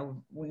is,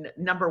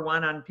 number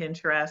 1 on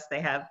Pinterest.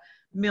 They have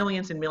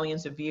millions and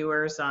millions of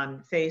viewers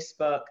on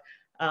Facebook.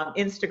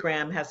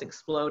 Instagram has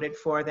exploded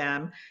for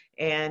them.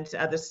 And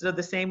so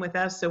the same with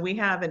us. So we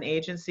have an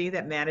agency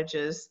that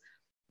manages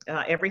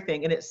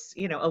everything. And it's,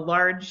 a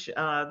large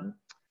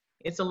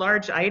it's a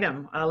large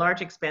item, a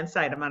large expense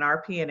item on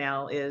our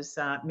P&L is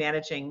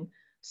managing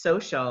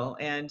social.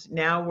 And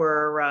now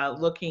we're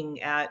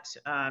looking at,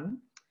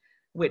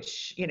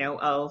 which, you know,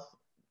 I'll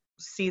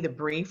see the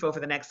brief over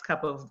the next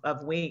couple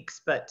of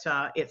weeks, but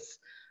it's,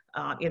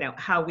 you know,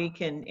 how we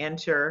can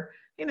enter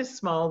in a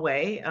small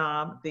way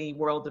the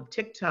world of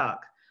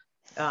TikTok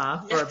for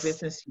our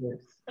business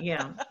use.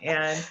 Yeah.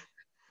 And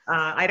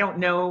I don't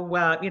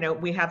know, you know,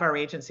 we have our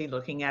agency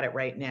looking at it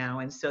right now,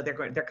 and so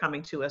they're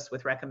coming to us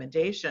with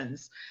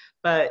recommendations.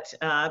 But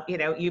you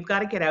know, you've got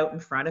to get out in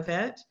front of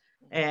it,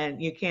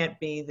 and you can't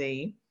be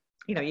the,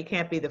 you know, you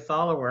can't be the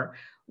follower.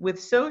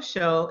 With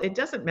social, it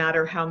doesn't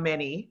matter how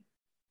many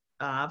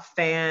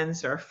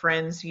fans or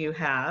friends you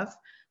have.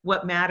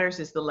 What matters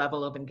is the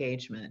level of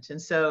engagement.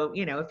 And so,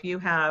 you know, if you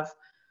have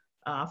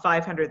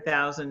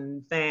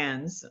 500,000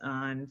 fans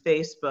on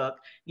Facebook,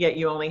 yet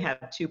you only have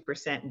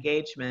 2%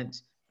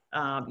 engagement,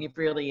 you've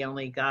really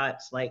only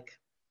got like,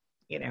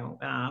 you know,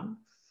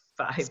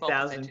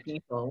 5,000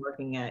 people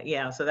looking at,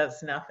 yeah, so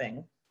that's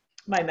nothing.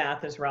 My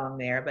math is wrong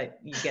there, but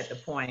you get the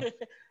point.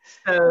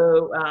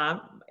 So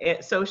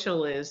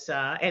social is,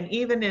 and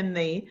even in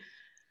the,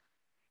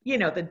 you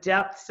know, the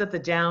depths of the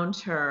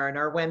downturn,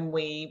 or when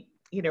we,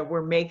 you know,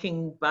 we're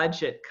making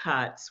budget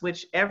cuts,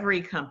 which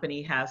every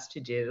company has to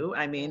do.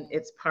 I mean,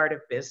 it's part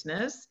of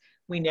business.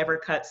 We never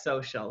cut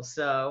social.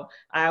 So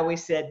I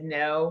always said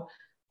no.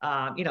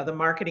 You know, the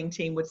marketing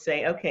team would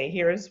say, okay,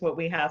 here's what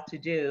we have to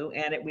do,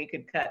 and we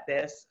could cut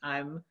this.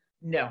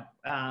 No,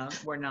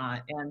 we're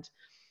not. And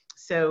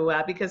so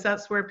because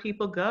that's where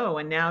people go.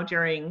 And now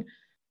during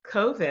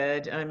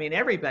COVID, I mean,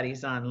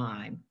 everybody's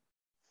online.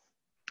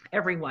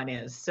 Everyone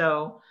is.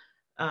 So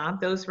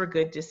those were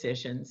good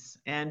decisions.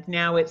 And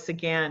now it's,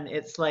 again,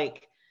 it's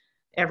like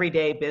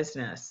everyday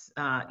business,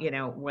 you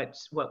know,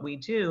 what we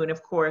do. And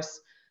of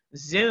course,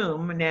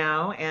 Zoom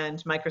now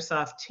and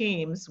Microsoft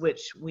Teams,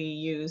 which we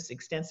use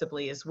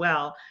extensively as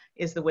well,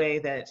 is the way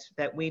that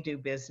we do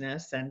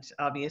business, and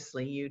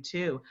obviously you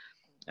too.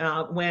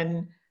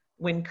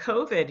 When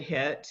COVID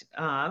hit,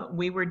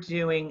 we were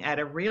doing at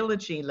a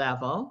Realogy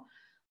level,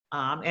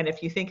 and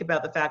if you think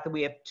about the fact that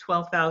we have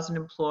 12,000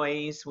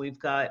 employees, we've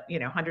got, you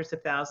know, hundreds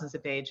of thousands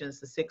of agents,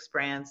 the 6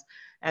 brands.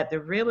 At the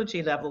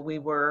Realogy level, we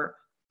were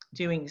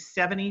doing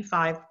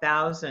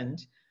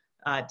 75,000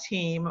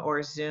 team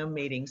or Zoom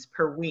meetings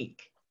per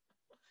week.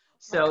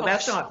 So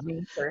that's not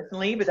me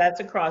personally, but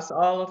that's across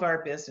all of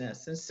our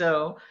business. And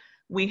so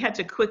we had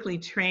to quickly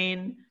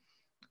train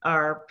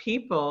our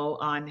people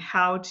on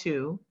how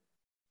to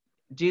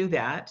do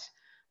that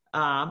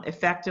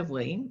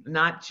effectively,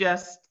 not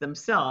just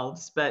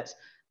themselves, but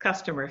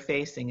customer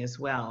facing as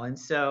well. And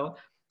so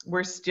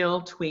we're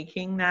still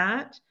tweaking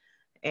that,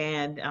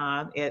 and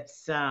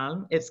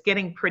it's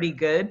getting pretty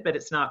good, but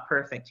it's not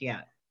perfect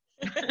yet.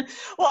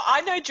 Well,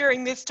 I know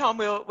during this time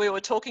we were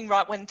talking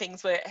right when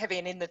things were heavy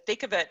and in the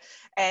thick of it,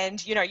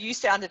 and you know, you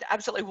sounded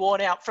absolutely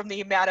worn out from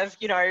the amount of,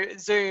 you know,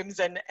 Zooms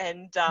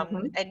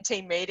and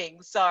team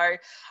meetings. So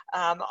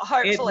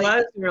hopefully it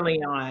was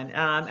early on.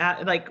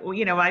 Like,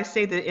 you know, I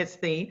say that it's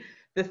the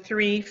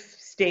 3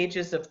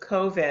 stages of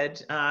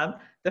COVID.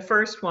 The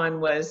first one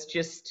was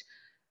just,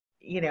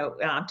 you know,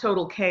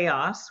 total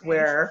chaos,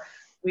 where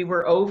we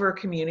were over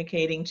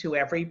communicating to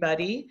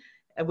everybody,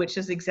 which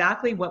is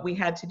exactly what we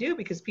had to do,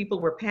 because people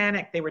were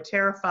panicked. They were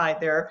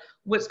terrified.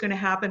 What's going to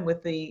happen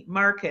with the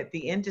market, the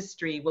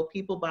industry? Will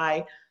people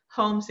buy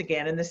homes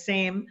again? And the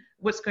same,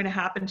 what's going to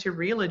happen to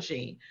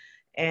Realogy?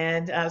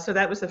 And so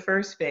that was the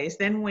first phase.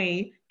 Then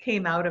we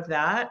came out of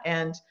that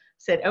and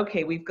said,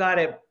 okay, we've got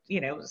to,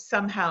 you know,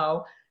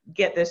 somehow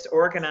get this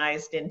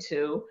organized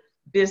into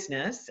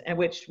business, and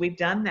which we've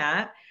done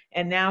that.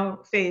 And now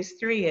phase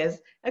 3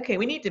 is, okay,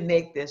 we need to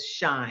make this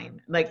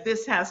shine. Like,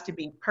 this has to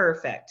be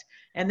perfect.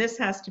 And this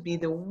has to be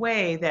the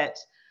way that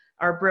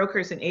our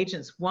brokers and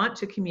agents want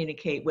to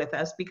communicate with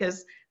us,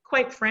 because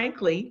quite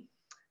frankly,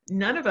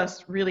 none of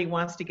us really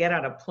wants to get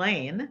on a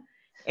plane.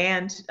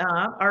 And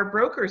our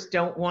brokers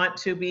don't want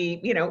to be,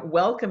 you know,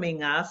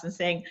 welcoming us and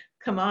saying,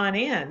 come on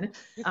in,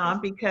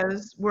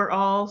 because we're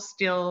all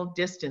still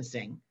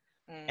distancing.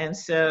 And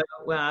so,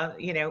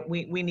 you know,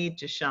 we need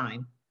to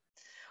shine.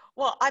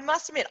 Well, I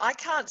must admit, I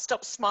can't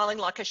stop smiling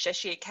like a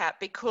Cheshire cat,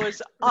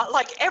 because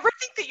like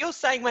everything that you're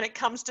saying when it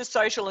comes to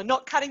social and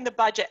not cutting the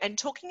budget, and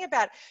talking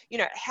about, you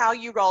know, how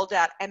you rolled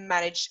out and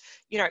managed,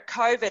 you know,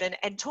 COVID,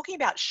 and talking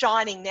about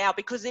shining now,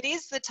 because it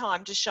is the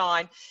time to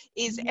shine,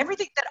 is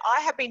everything that I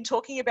have been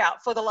talking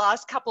about for the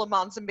last couple of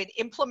months and been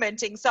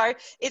implementing. So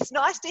it's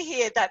nice to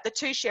hear that the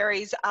two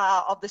Sherrys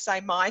are of the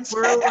same mindset.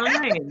 We're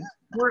aligned.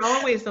 We're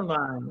always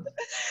aligned.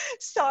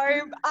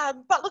 So,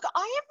 but look,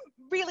 I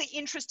am really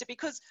interested,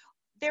 because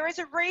there is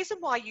a reason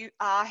why you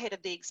are head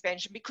of the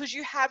expansion, because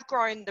you have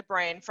grown the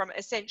brand from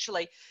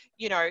essentially,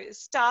 you know,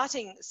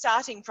 starting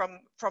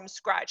from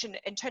scratch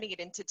and turning it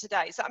into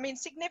today. So, I mean,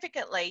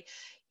 significantly,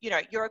 you know,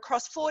 you're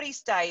across 40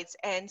 states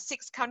and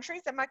 6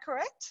 countries. Am I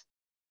correct?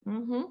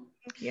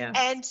 Yeah.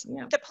 And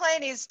the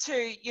plan is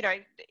to, you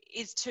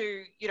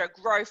know,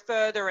 grow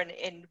further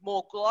and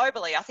more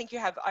globally. I think you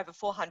have over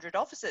 400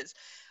 offices.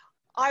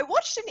 I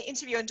watched an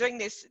interview and doing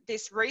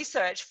this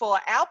research for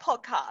our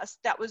podcast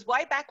that was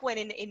way back when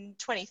in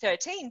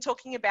 2013,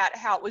 talking about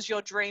how it was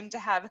your dream to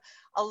have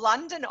a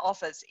London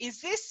office.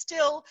 Is this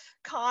still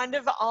kind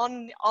of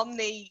on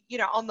the, you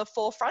know, on the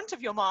forefront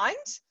of your mind?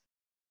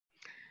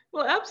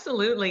 Well,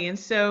 absolutely. And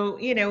so,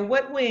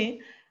 what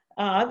we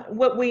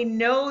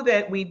know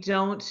that we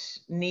don't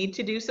need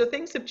to do, so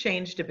things have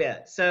changed a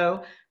bit.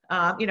 So,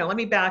 let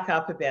me back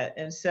up a bit.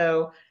 And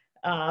so,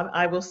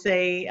 I will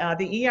say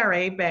the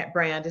ERA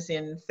brand is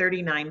in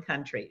 39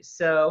 countries.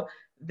 So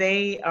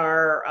they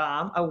are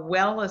a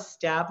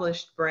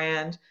well-established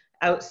brand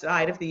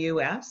outside of the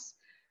US.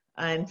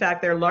 In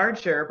fact, they're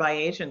larger by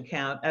agent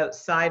count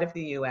outside of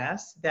the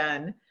US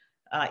than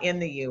in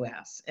the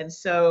US. And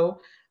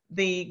so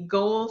the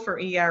goal for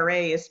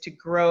ERA is to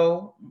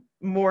grow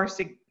more,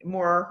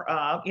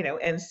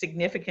 and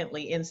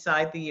significantly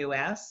inside the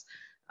US.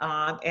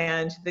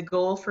 And the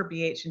goal for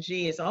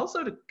BH&G is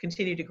also to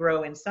continue to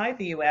grow inside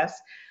the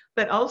US,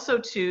 but also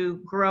to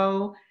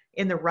grow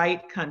in the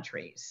right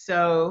countries.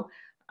 So,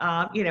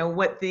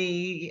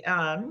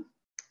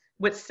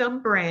 what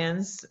some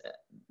brands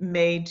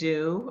may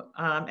do,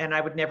 and I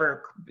would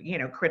never,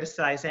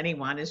 criticize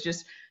anyone, is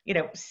just,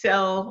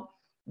 sell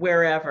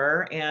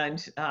wherever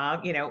and,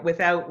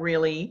 without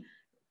really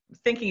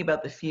thinking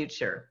about the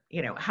future,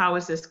 how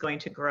is this going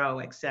to grow,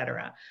 et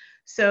cetera.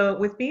 So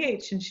with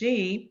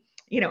BH&G,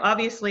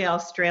 obviously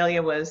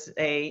Australia was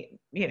a,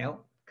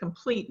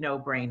 complete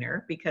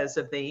no-brainer because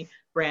of the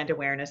brand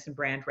awareness and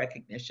brand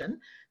recognition.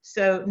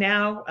 So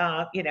now,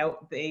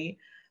 the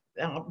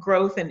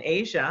growth in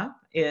Asia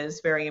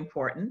is very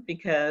important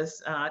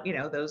because,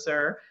 those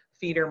are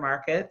feeder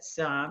markets,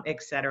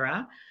 et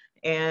cetera.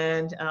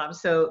 And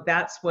so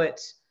that's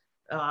what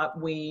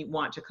we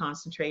want to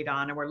concentrate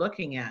on and we're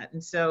looking at.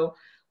 And so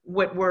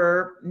what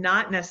we're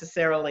not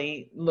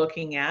necessarily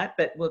looking at,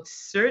 but will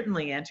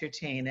certainly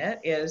entertain it,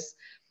 is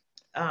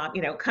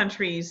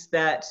countries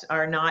that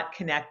are not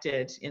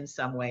connected in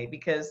some way,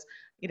 because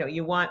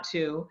you want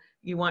to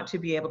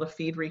be able to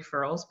feed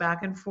referrals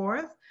back and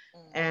forth,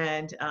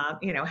 and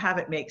have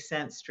it make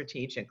sense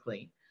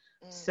strategically.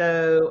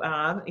 So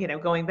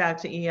going back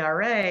to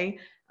ERA,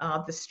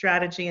 the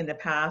strategy in the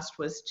past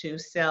was to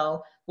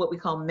sell what we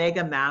call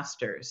mega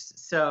masters.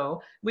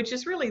 So, which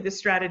is really the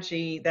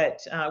strategy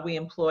that we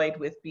employed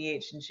with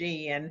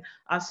BH&G, and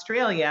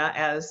Australia,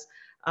 as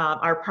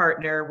our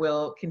partner,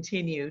 will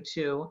continue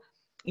to,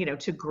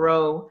 to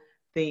grow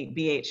the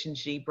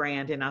BH&G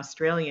brand in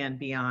Australia and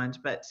beyond.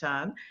 But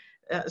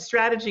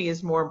strategy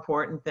is more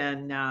important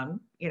than,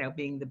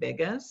 being the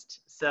biggest.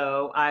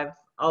 So I've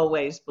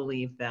always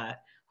believed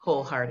that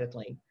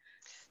wholeheartedly.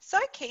 So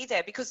key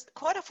there, because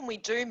quite often we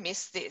do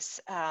miss this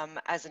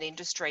as an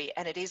industry,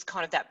 and it is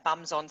kind of that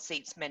bums on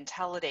seats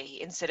mentality,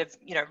 instead of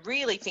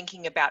really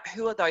thinking about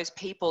who are those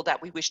people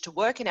that we wish to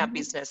work in our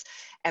business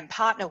and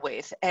partner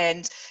with.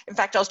 And in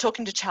fact, I was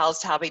talking to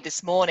Charles Tarby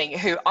this morning,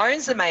 who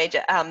owns the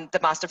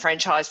master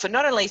franchise for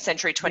not only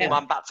Century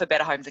 21 but for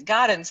Better Homes and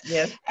Gardens.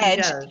 Yes,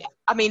 and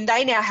I mean,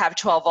 they now have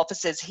 12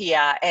 offices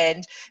here.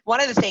 And one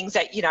of the things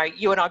that,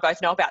 you and I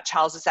both know about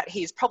Charles is that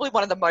he's probably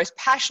one of the most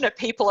passionate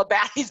people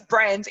about his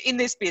brands in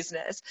this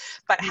business,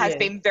 but has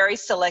been very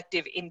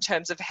selective in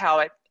terms of how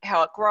it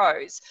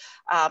grows.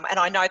 And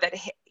I know that,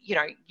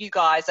 you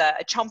guys are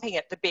chomping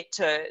at the bit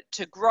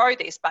to grow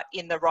this, but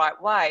in the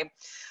right way.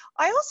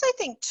 I also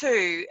think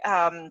too,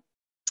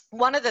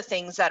 one of the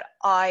things that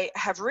I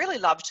have really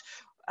loved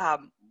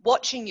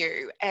watching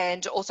you,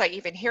 and also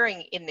even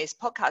hearing in this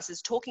podcast,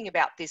 is talking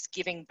about this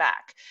giving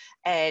back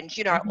and,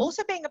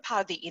 also being a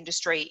part of the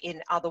industry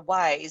in other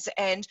ways.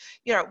 And,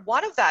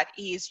 one of that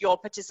is your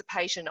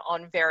participation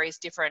on various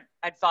different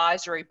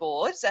advisory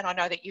boards. And I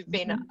know that you've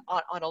been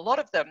on a lot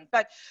of them,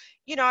 but,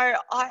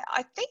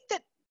 I think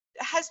that,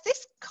 has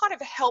this kind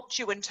of helped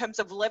you in terms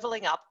of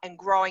leveling up and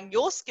growing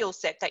your skill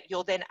set that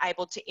you're then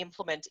able to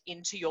implement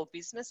into your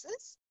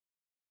businesses?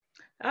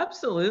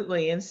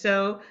 Absolutely. And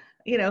so,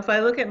 if I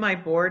look at my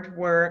board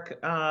work,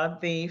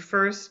 the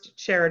first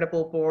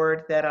charitable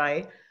board that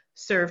I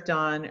served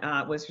on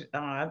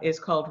is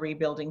called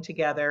Rebuilding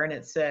Together, and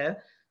it's a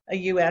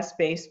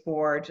US-based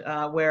board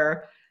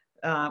where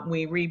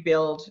we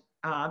rebuild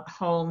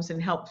homes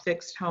and help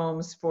fix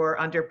homes for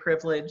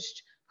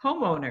underprivileged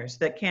homeowners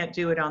that can't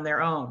do it on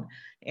their own.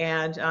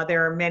 And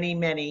there are many,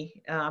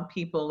 many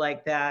people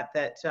like that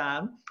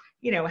have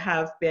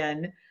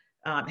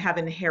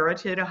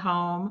inherited a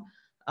home,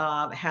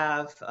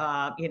 have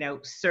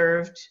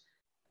served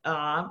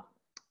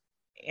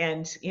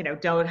and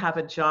don't have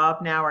a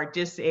job now, are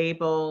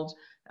disabled,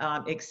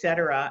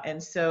 etc.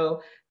 And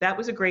so that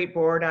was a great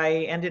board.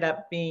 I ended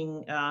up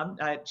being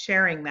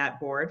chairing that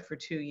board for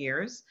 2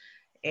 years,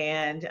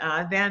 and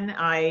then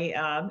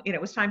it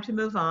was time to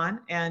move on,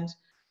 and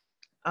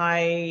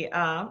I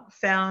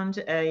found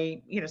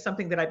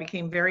something that I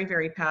became very,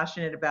 very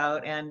passionate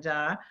about, and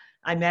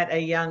I met a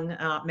young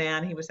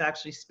man. He was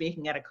actually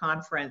speaking at a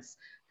conference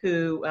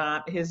who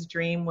his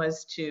dream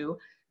was to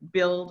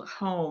build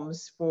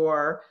homes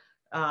for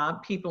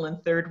people in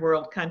third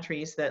world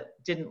countries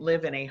that didn't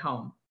live in a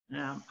home,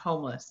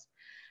 homeless.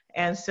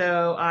 And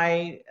so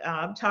I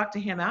talked to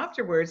him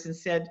afterwards and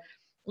said,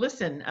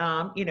 listen,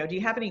 do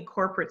you have any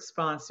corporate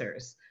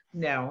sponsors?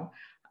 No.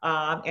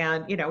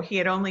 And, he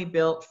had only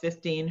built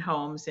 15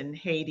 homes in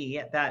Haiti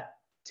at that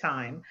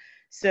time.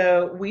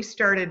 So we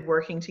started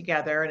working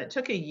together, and it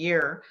took a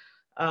year,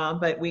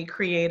 but we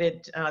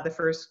created the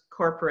first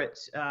corporate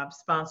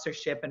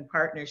sponsorship and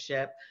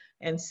partnership.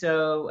 And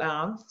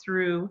so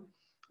through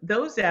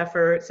those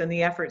efforts and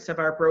the efforts of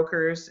our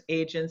brokers,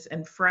 agents,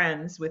 and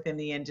friends within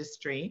the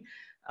industry,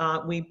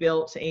 we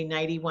built a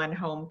 91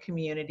 home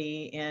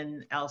community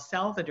in El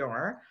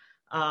Salvador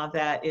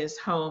that is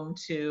home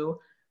to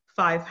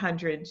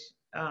 500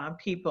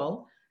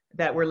 people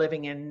that were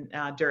living in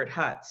dirt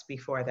huts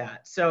before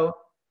that.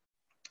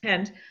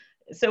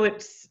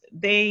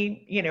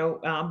 They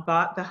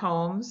bought the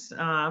homes,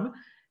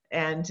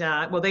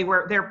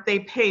 they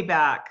pay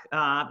back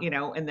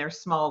in their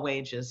small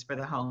wages for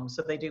the home,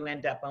 so they do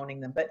end up owning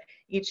them. But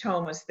each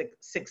home was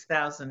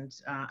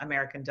 6,000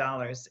 American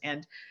dollars,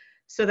 and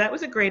so that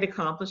was a great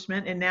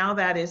accomplishment. And now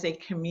that is a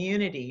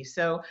community.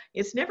 So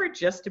it's never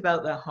just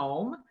about the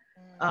home.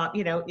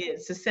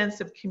 It's a sense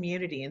of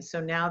community. And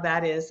so now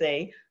that is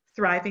a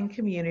thriving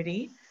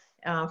community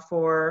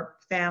for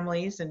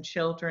families and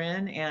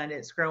children, and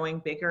it's growing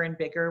bigger and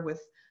bigger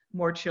with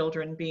more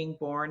children being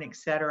born, et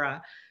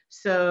cetera.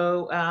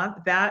 So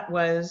that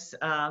was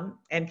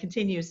and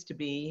continues to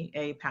be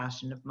a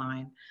passion of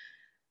mine.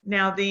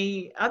 Now,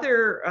 the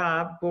other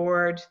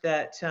board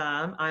that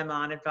I'm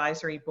on,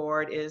 advisory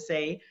board, is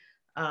a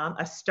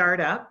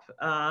startup,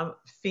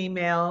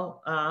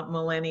 female,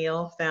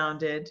 millennial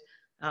founded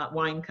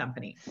wine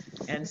company.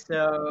 And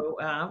so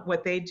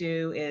what they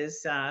do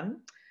is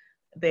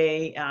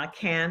they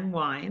can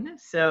wine.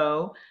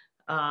 So,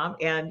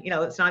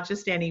 it's not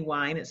just any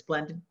wine, it's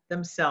blended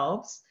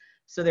themselves.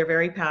 So they're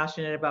very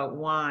passionate about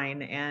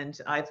wine, and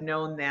I've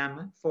known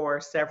them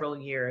for several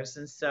years.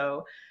 And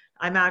so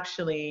I'm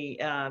actually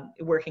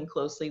working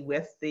closely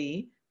with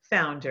the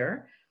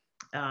founder,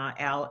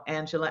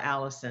 Angela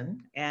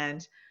Allison,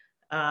 and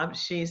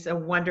she's a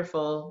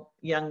wonderful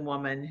young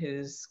woman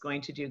who's going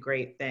to do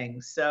great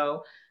things.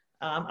 So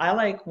I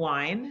like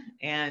wine,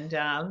 and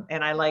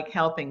I like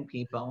helping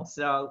people.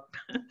 So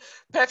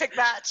perfect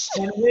match.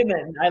 And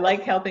women, I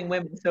like helping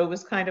women. So it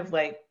was kind of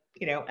like,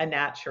 a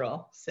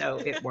natural, so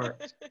it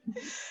worked.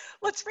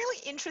 Well, it's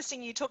really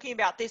interesting you talking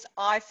about this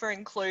eye for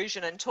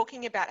inclusion and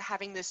talking about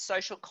having this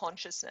social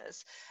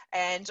consciousness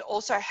and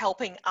also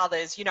helping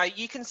others.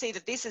 You can see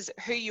that this is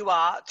who you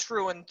are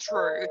through and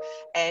through,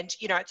 and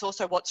it's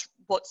also what's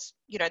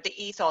the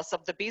ethos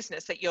of the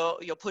business that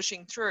you're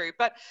pushing through.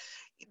 But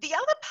the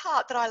other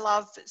part that I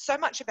love so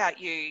much about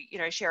you,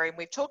 Sherry, and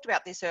we've talked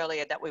about this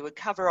earlier that we would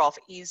cover off,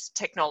 is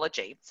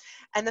technology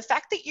and the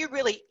fact that you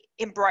really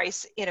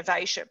embrace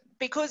innovation.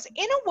 Because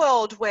in a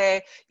world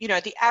where,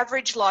 the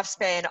average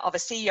lifespan of a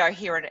CEO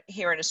here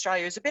in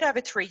Australia is a bit over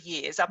 3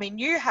 years, I mean,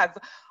 you have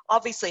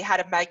obviously had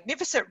a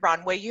magnificent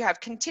run where you have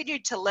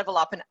continued to level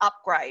up and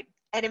upgrade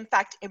and in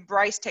fact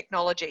embrace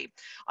technology.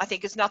 I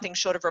think is nothing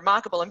short of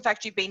remarkable. In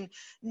fact, you've been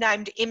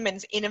named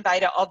Inman's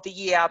Innovator of the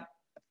Year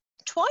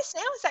twice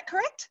now, is that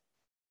correct?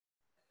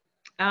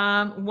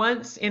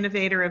 Once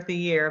Innovator of the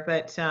Year,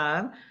 but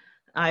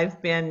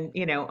I've been,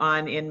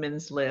 on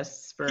Inman's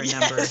lists for a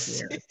number of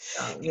years.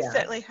 So, yeah. You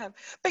certainly have.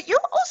 But you're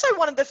also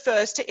one of the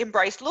first to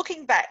embrace,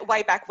 looking back,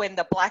 way back when,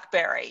 the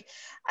BlackBerry,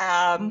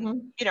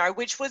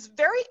 which was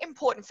very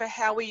important for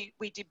how we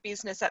did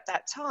business at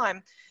that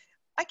time.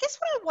 I guess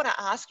what I want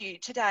to ask you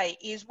today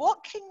is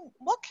what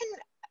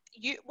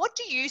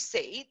do you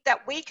see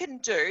that we can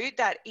do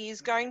that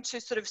is going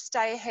to sort of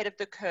stay ahead of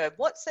the curve?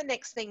 What's the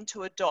next thing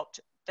to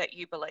adopt that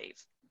you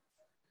believe?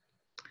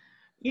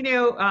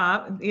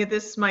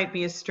 This might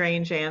be a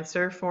strange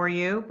answer for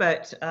you,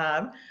 but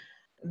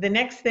the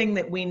next thing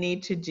that we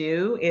need to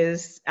do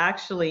is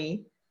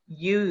actually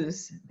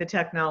use the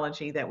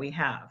technology that we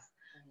have.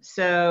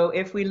 So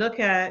if we look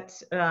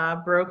at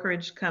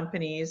brokerage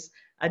companies'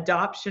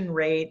 adoption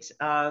rate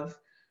of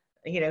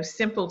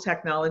simple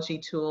technology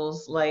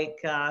tools like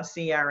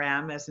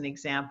CRM, as an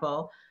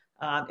example,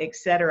 et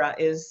cetera,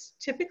 is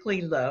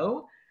typically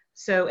low.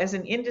 So as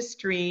an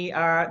industry,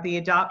 the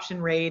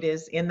adoption rate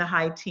is in the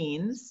high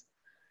teens,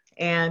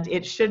 and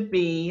it should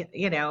be,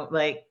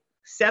 like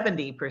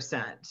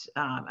 70%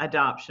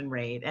 adoption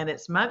rate, and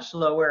it's much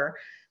lower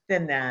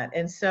than that.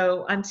 And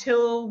so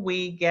until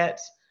we get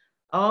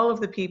all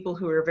of the people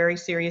who are very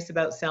serious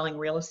about selling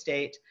real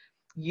estate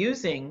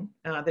using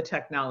the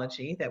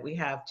technology that we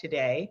have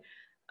today,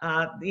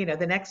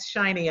 the next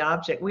shiny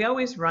object, we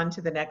always run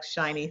to the next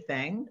shiny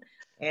thing,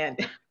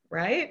 and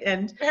right?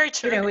 And very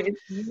true. It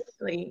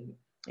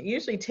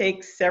usually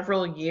takes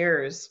several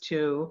years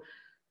to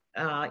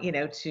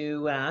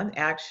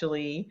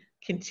actually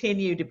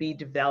continue to be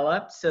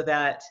developed so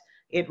that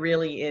it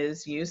really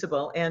is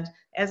usable. And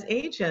as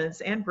agents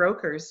and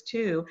brokers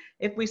too,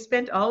 if we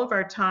spend all of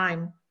our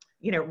time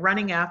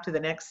running after the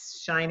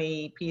next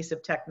shiny piece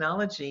of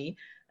technology,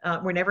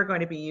 we're never going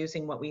to be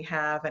using what we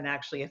have and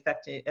actually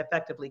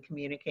effectively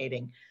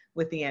communicating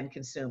with the end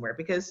consumer.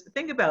 Because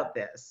think about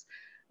this,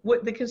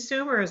 what the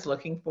consumer is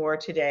looking for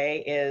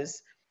today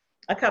is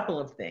a couple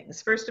of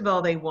things. First of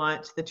all, they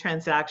want the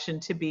transaction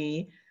to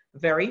be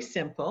very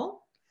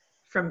simple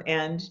from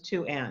end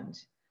to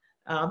end.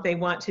 They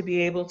want to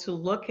be able to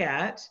look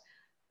at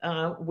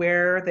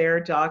where their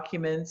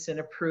documents and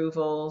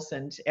approvals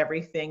and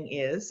everything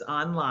is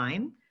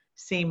online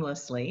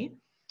seamlessly.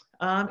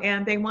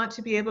 And they want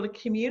to be able to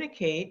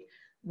communicate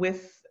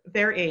with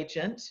their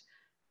agent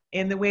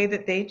in the way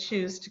that they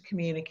choose to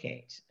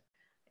communicate.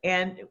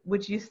 And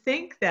would you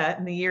think that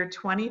in the year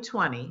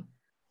 2020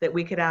 that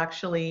we could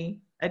actually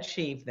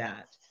achieve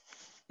that?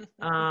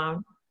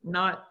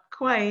 Not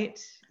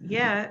quite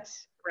yet,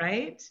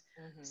 right?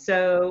 Mm-hmm.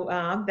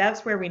 So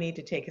that's where we need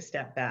to take a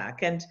step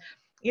back. And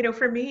you know,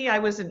 for me, I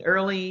was an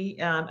early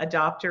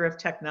adopter of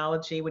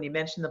technology. When you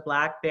mentioned the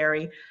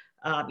BlackBerry,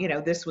 you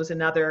know, this was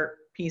another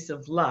piece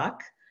of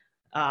luck,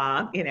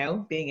 you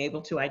know, being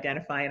able to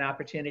identify an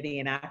opportunity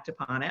and act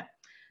upon it.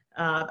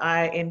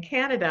 In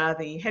Canada,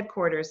 the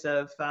headquarters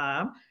of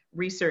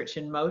Research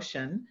in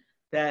Motion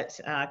that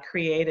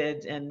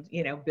created and,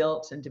 you know,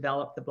 built and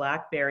developed the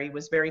BlackBerry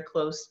was very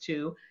close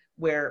to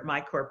where my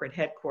corporate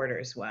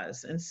headquarters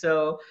was. And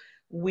so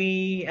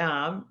we,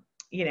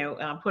 you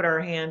know, put our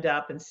hand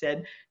up and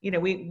said, you know,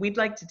 we'd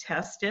like to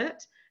test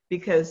it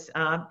because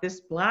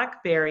this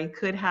BlackBerry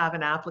could have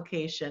an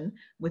application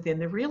within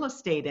the real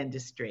estate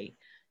industry.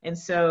 And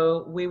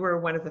so we were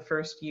one of the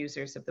first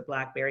users of the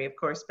BlackBerry. Of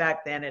course,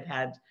 back then it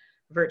had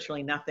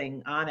virtually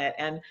nothing on it.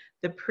 And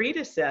the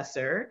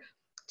predecessor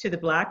to the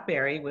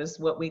BlackBerry was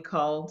what we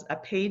called a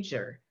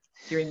pager.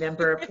 Do you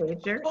remember a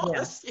pager? Of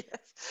course, yes.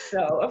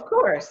 So, of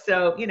course.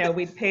 So, you know,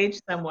 we'd page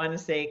someone and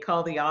say,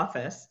 call the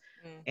office.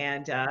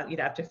 And you'd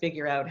have to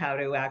figure out how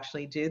to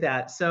actually do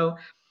that. So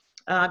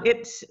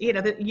it's, you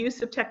know, the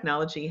use of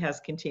technology has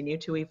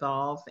continued to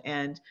evolve.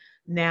 And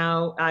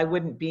now I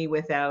wouldn't be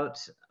without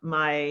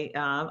my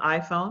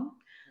iPhone,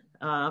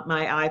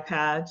 my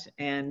iPad,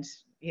 and,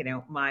 you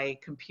know, my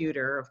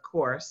computer, of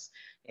course.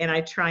 And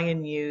I try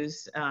and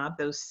use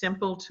those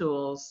simple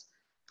tools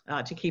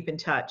to keep in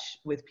touch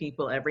with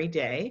people every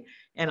day,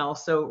 and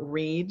also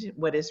read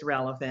what is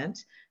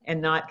relevant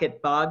and not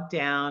get bogged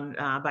down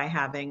by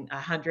having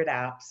 100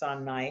 apps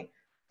on my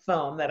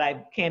phone that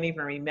I can't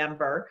even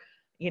remember.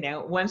 You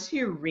know, once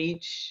you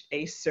reach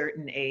a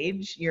certain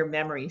age, your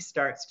memory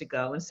starts to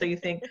go. And so you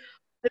think,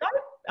 did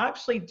I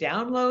actually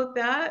download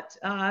that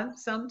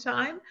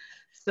sometime?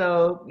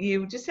 So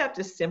you just have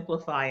to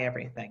simplify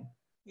everything.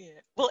 Yeah.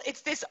 Well,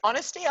 it's this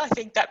honesty, I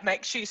think, that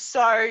makes you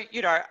so,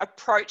 you know,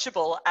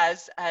 approachable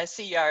as a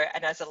CEO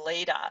and as a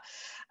leader.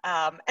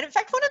 And in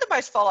fact, one of the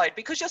most followed,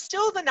 because you're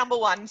still the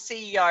 #1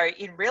 CEO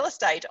in real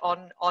estate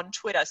on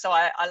Twitter. So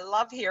I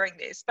love hearing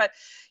this. But,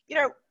 you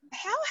know,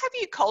 how have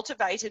you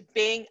cultivated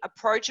being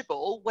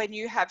approachable when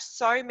you have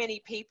so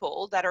many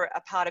people that are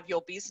a part of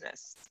your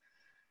business?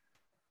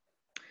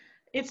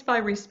 It's by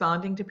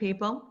responding to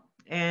people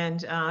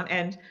and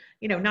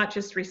you know, not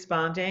just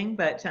responding,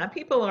 but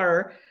people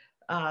are,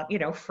 you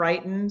know,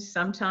 frightened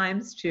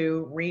sometimes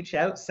to reach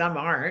out. Some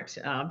aren't.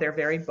 They're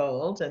very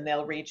bold and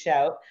they'll reach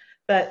out.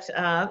 But,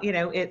 you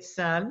know, it's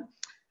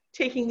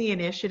taking the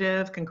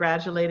initiative,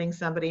 congratulating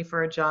somebody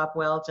for a job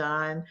well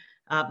done,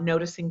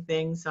 noticing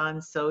things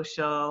on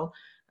social.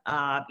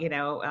 You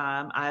know,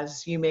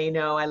 as you may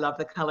know, I love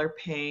the color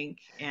pink,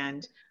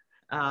 and,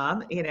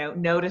 you know,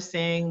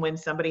 noticing when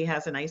somebody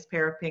has a nice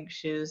pair of pink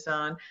shoes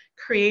on,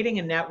 creating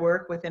a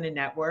network within a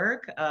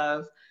network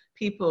of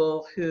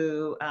people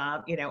who,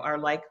 you know, are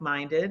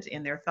like-minded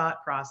in their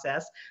thought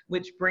process,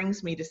 which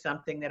brings me to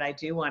something that I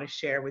do want to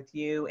share with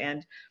you.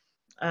 And,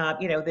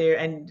 you know,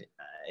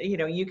 you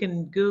know, you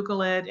can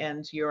Google it,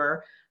 and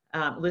your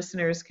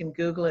listeners can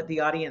Google it, the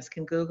audience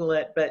can Google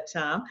it, but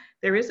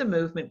there is a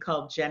movement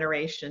called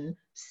Generation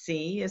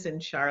C, as in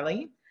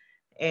Charlie.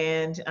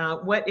 And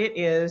what it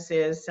is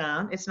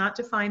it's not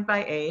defined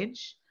by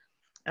age.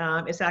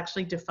 It's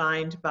actually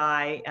defined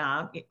by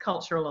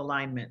cultural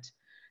alignment.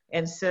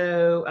 And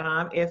so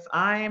if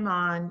I'm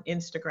on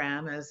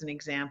Instagram, as an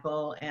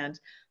example, and,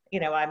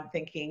 you know, I'm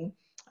thinking,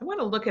 I want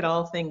to look at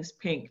all things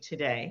pink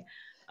today,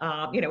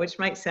 you know, which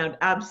might sound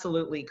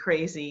absolutely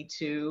crazy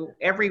to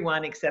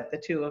everyone except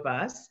the two of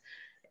us.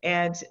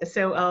 And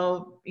so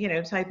I'll, you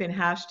know, type in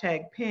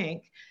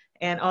 #pink,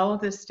 and all of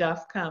this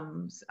stuff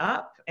comes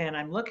up, and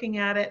I'm looking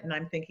at it and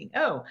I'm thinking,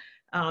 oh,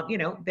 you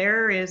know,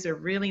 there is a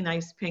really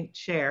nice pink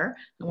chair.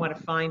 I want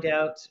to find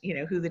out, you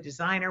know, who the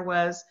designer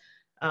was,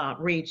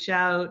 reach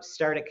out,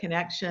 start a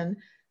connection.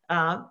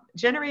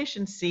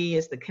 Generation C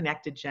is the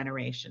connected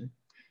generation.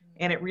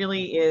 And it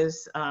really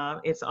is,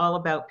 it's all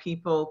about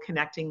people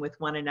connecting with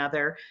one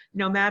another,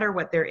 no matter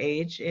what their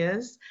age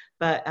is,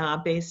 but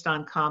based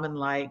on common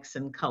likes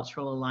and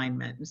cultural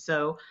alignment. And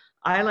so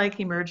I like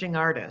emerging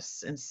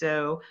artists. And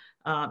so,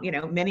 you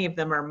know, many of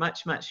them are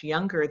much, much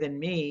younger than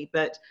me,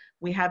 but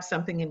we have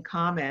something in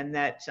common,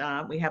 that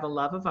we have a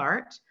love of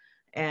art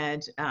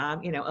and,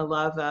 you know, a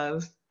love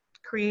of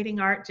creating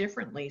art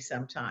differently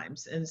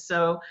sometimes. And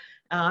so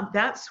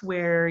that's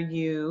where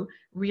you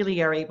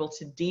really are able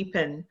to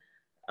deepen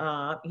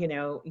you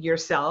know,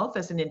 yourself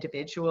as an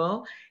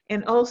individual,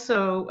 and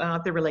also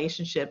the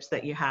relationships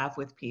that you have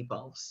with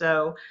people.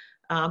 So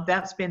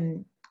that's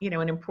been, you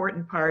know, an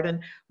important part.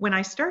 And when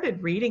I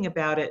started reading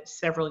about it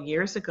several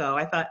years ago,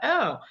 I thought,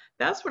 oh,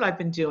 that's what I've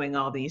been doing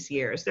all these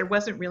years. There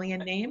wasn't really a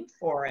name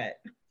for it.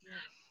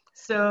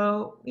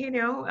 So, you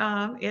know,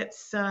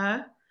 it's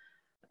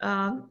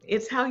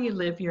how you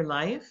live your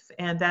life,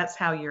 and that's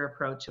how you're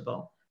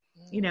approachable.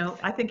 You know,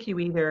 I think you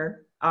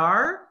either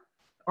are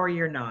or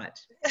you're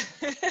not.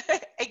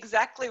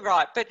 Exactly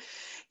right. But,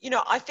 you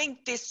know, I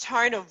think this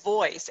tone of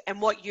voice and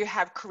what you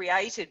have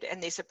created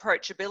and this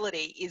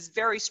approachability is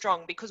very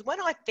strong, because when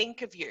I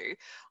think of you,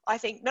 I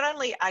think not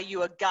only are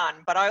you a gun,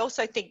 but I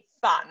also think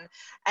fun.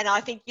 And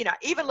I think, you know,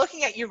 even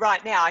looking at you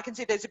right now, I can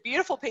see there's a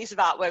beautiful piece of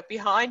artwork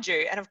behind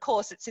you. And of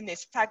course, it's in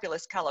this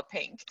fabulous color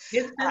pink.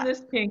 It's in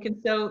this pink. And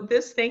so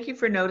this, thank you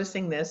for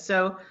noticing this.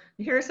 So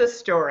here's a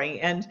story.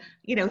 And,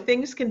 you know,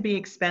 things can be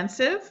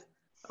expensive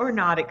or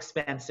not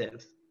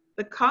expensive.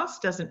 The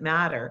cost doesn't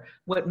matter.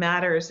 What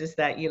matters is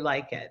that you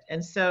like it.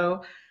 And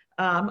so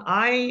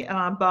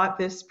I bought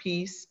this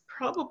piece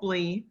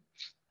probably,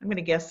 I'm going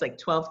to guess like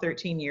 12,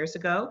 13 years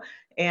ago.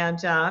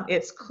 And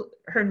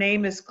her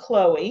name is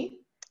Chloe.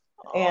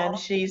 Aww. And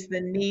she's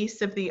the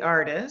niece of the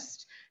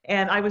artist.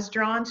 And I was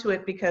drawn to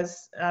it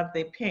because of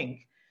the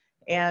pink.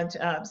 And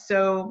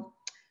so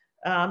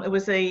it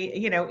was a,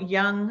 you know,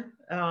 young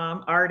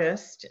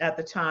artist at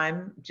the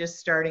time, just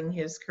starting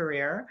his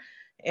career.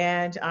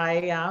 And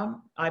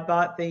I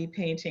bought the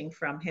painting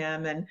from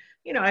him, and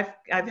you know,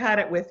 I've had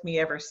it with me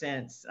ever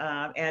since.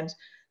 And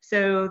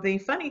so the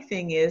funny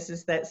thing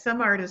is that some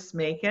artists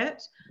make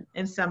it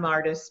and some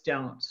artists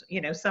don't.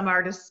 You know, some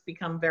artists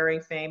become very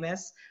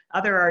famous.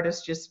 Other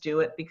artists just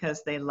do it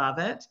because they love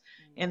it.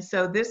 And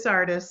so this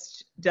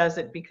artist does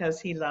it because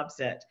he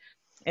loves it.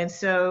 And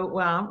so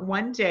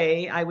one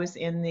day I was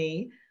in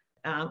the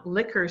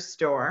liquor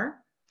store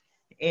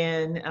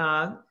in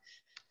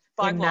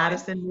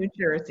Madison, New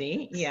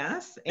Jersey.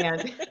 Yes.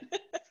 And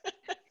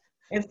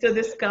and so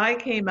this guy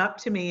came up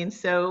to me, and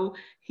so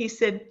he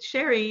said,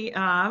 Sherry,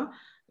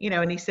 you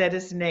know, and he said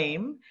his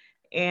name,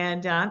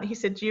 and he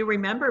said, do you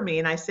remember me?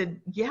 And I said,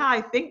 yeah,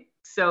 I think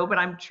so, but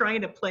I'm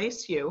trying to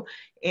place you.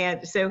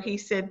 And so he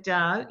said,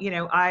 you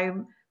know,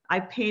 I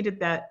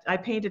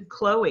painted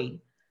Chloe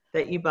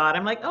that you bought.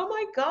 I'm like, oh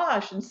my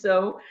gosh. And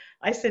so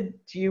I said,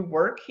 do you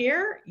work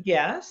here?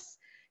 Yes.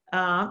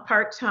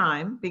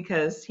 Part-time,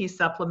 because he's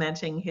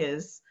supplementing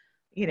his,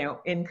 you know,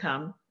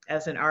 income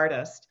as an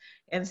artist.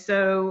 And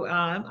so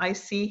I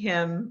see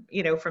him,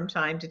 you know, from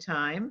time to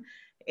time,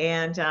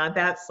 and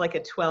that's like a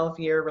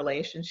 12-year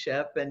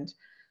relationship. And,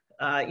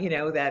 you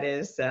know, that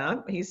is,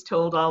 he's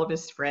told all of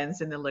his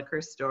friends in the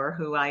liquor store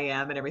who I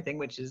am and everything,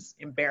 which is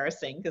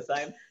embarrassing because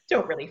I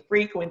don't really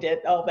frequent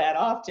it all that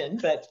often.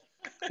 But,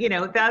 you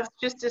know, that's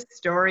just a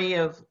story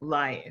of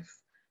life.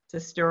 It's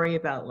a story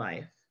about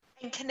life.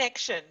 And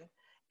connection.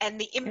 And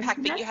the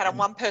impact that you had on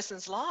one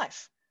person's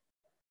life.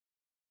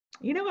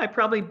 You know, I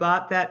probably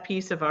bought that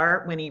piece of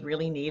art when he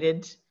really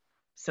needed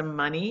some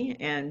money,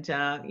 and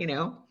you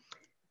know,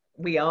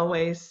 we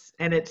always,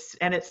 and it's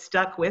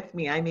stuck with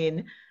me. I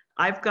mean,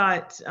 I've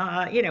got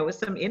you know,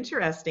 some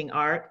interesting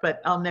art,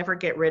 but I'll never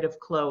get rid of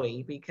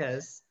Chloe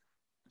because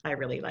I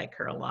really like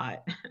her a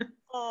lot.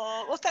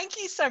 Oh, well, thank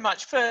you so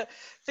much for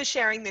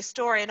sharing this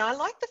story. And I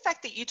like the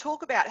fact that you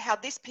talk about how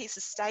this piece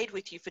has stayed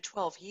with you for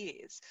 12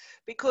 years,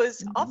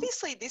 because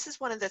obviously this is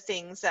one of the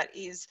things that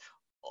is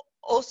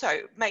also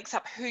makes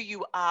up who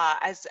you are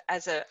as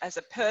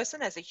a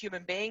person, as a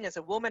human being, as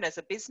a woman, as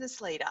a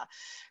business leader,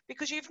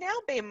 because you've now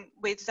been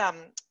with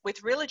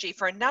Realogy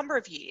for a number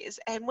of years.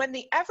 And when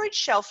the average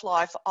shelf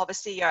life of a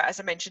CEO, as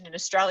I mentioned, in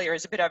Australia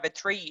is a bit over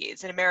 3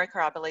 years, in America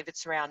I believe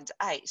it's around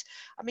 8.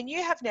 I mean,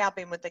 you have now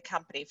been with the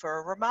company for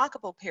a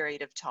remarkable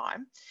period of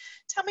time.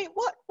 Tell me,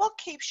 what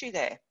keeps you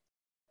there?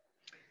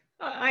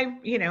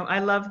 You know, I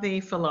love the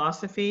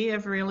philosophy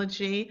of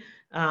Realogy.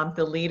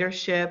 The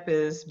leadership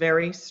is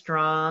very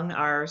strong.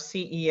 Our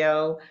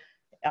CEO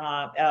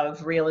of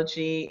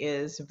Realogy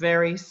is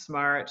very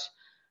smart,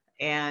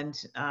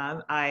 and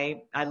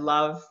I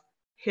love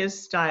his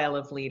style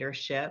of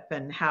leadership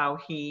and how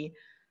he,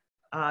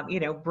 you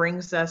know,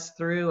 brings us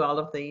through all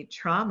of the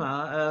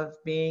trauma of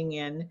being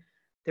in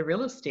the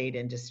real estate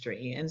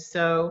industry. And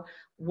so,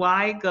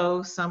 why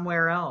go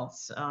somewhere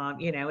else?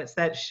 You know, it's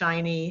that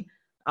shiny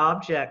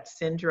object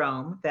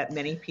syndrome that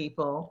many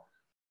people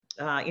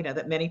you know,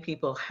 that many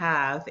people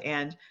have,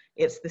 and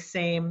it's the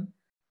same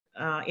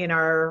in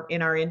our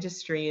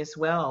industry as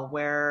well,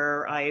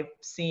 where I've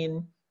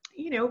seen,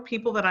 you know,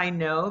 people that I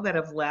know that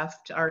have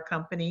left our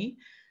company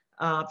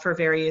for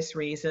various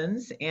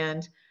reasons,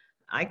 and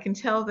I can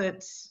tell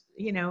that,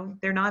 you know,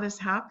 they're not as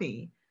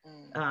happy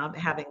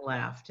having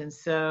left. And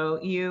so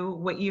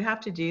what you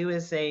have to do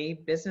as a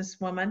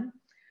businesswoman,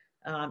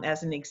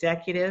 as an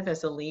executive,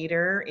 as a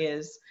leader,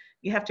 is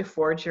you have to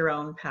forge your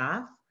own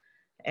path.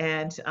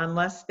 And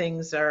unless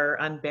things are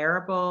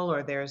unbearable,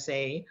 or there's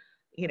a,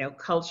 you know,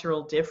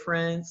 cultural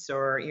difference,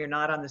 or you're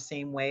not on the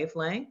same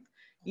wavelength,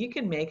 you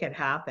can make it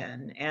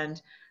happen. And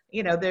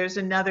there's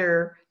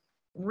another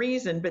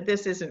reason, but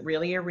this isn't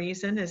really a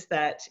reason, is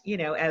that,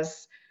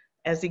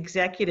 as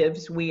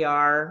executives, we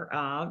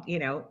are,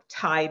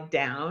 tied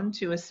down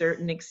to a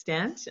certain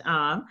extent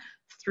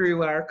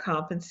through our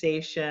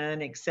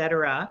compensation, et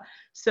cetera.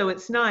 So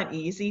it's not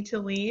easy to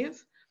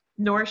leave,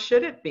 nor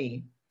should it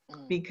be,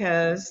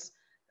 because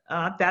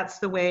that's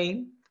the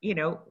way,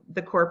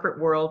 the corporate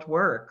world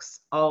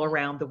works all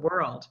around the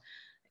world.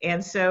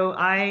 And so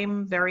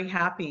I'm very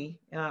happy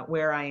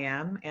where I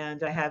am,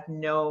 and I have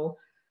no,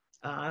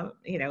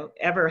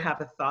 ever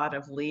have a thought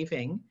of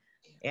leaving.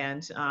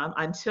 And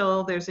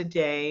until there's a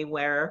day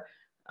where,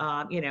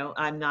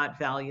 I'm not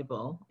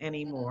valuable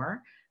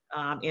anymore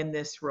in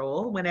this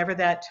role, whenever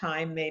that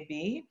time may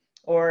be,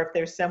 or if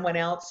there's someone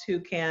else who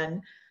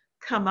can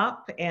come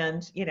up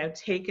and,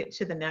 take it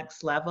to the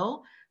next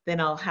level, then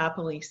I'll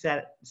happily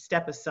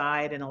step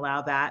aside and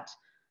allow that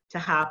to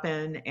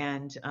happen.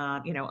 And,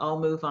 I'll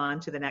move on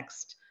to the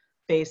next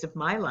phase of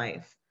my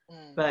life.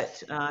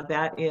 But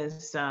that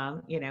is,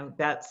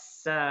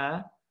 that's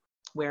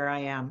where I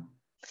am.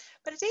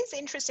 But it is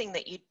interesting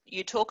that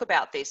you talk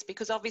about this,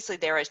 because obviously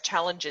there are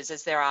challenges,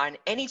 as there are in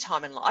any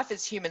time in life.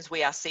 As humans,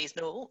 we are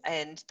seasonal,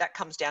 and that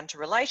comes down to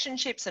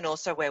relationships and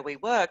also where we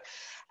work.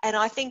 And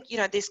I think,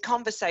 this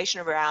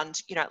conversation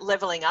around,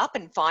 leveling up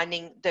and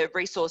finding the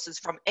resources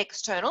from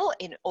external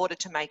in order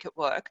to make it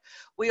work.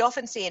 We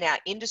often see in our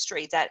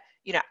industry that,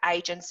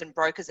 agents and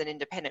brokers and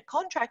independent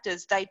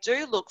contractors, they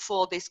do look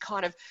for this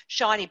kind of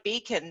shiny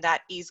beacon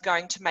that is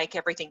going to make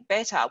everything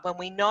better, when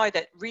we know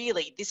that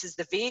really this is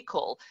the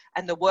vehicle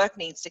and the work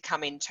needs to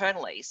come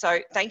internally. So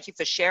thank you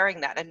for sharing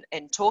that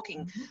and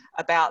talking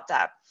about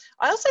that.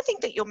 I also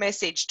think that your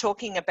message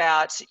talking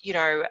about,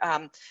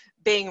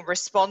 being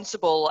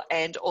responsible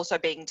and also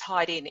being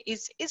tied in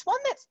is one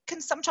that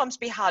can sometimes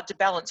be hard to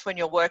balance when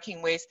you're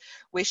working with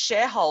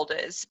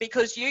shareholders,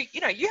 because you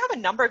have a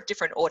number of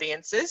different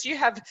audiences. You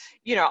have,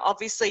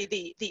 obviously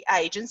the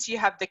agents, you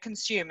have the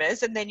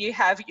consumers, and then you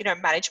have,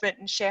 management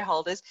and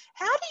shareholders.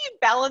 How do you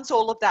balance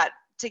all of that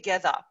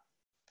together?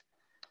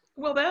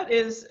 Well, that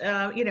is,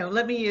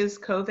 let me use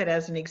COVID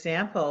as an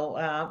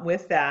example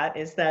with that,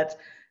 is that,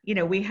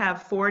 we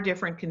have 4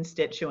 different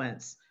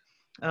constituents.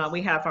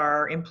 We have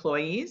our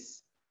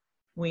employees,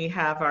 we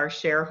have our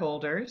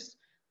shareholders,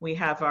 we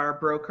have our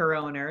broker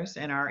owners,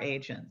 and our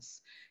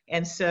agents.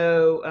 And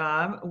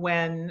so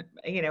when,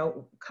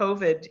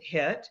 COVID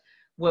hit,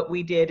 what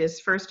we did is,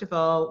 first of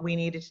all, we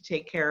needed to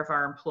take care of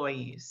our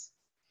employees.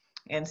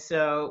 And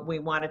so we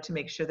wanted to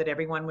make sure that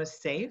everyone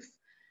was safe.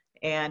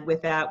 And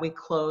with that, we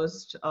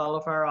closed all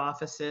of our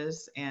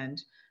offices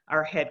and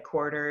our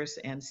headquarters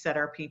and set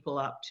our people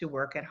up to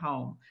work at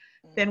home.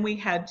 Then we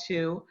had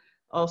to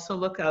also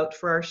look out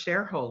for our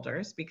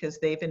shareholders, because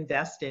they've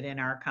invested in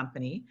our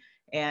company,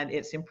 and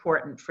it's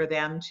important for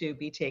them to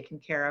be taken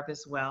care of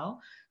as well.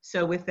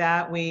 So with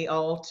that, we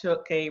all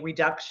took a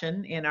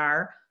reduction in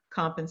our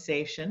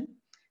compensation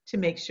to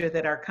make sure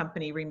that our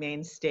company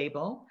remained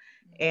stable,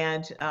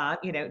 and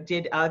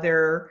did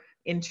other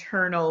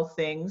internal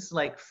things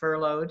like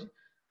furloughed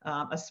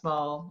a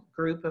small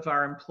group of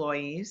our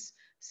employees.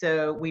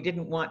 So we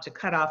didn't want to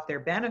cut off their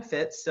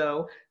benefits,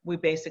 so we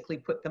basically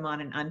put them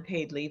on an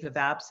unpaid leave of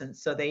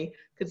absence so they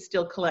could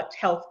still collect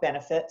health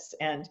benefits,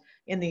 and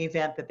in the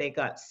event that they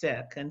got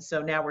sick. And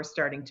so now we're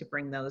starting to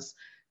bring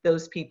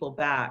those people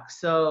back.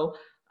 So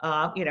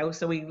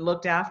so we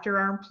looked after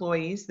our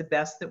employees the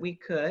best that we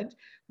could.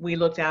 We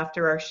looked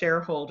after our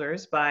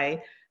shareholders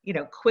by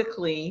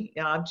quickly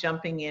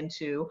jumping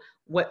into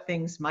what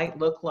things might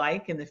look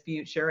like in the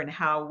future, and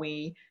how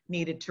we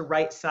needed to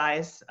right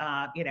size,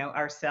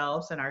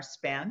 ourselves and our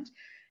spend.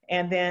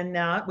 And then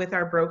with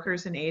our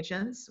brokers and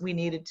agents, we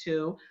needed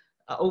to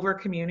over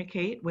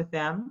communicate with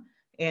them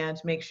and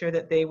make sure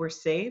that they were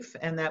safe,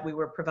 and that we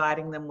were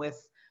providing them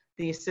with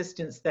the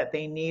assistance that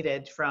they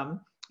needed from,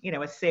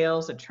 a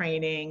sales, a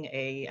training,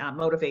 a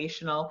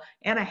motivational,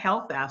 and a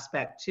health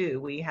aspect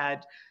too. We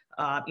had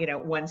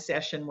one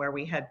session where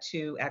we had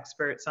 2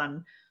 experts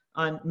on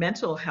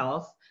mental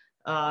health,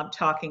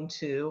 talking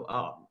to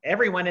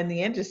everyone in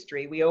the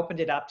industry. We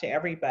opened it up to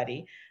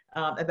everybody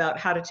about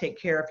how to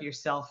take care of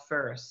yourself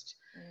first.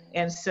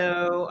 And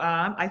so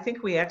I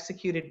think we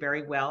executed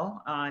very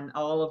well on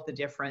all of the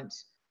different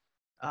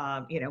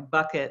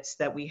buckets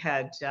that we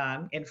had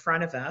in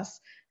front of us.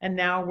 And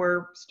now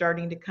we're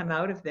starting to come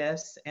out of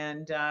this,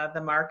 and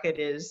the market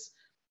is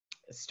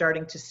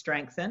starting to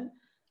strengthen.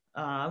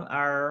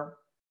 Our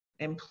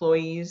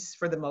employees,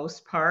 for the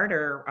most part,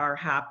 are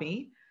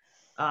happy,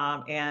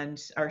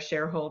 and our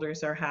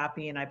shareholders are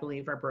happy, and I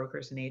believe our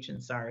brokers and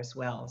agents are as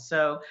well.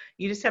 So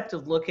you just have to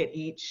look at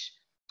each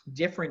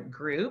different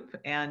group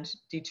and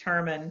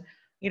determine,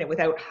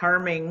 without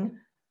harming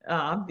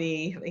all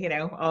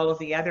of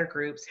the other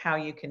groups, how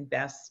you can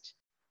best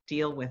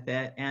deal with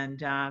it.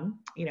 And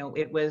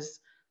it was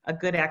a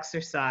good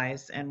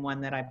exercise, and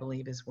one that I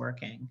believe is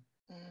working.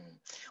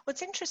 Well,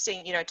 it's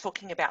interesting,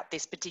 talking about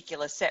this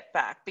particular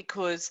setback,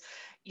 because,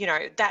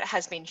 that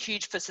has been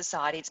huge for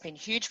society. It's been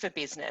huge for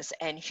business,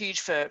 and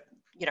huge for,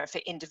 for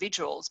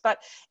individuals. But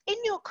in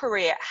your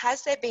career,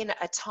 has there been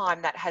a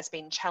time that has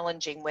been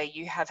challenging where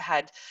you have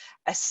had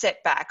a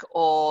setback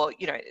or,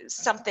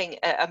 something,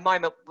 a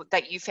moment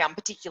that you found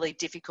particularly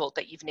difficult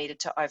that you've needed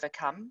to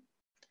overcome?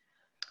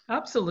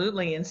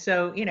 Absolutely. And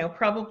so,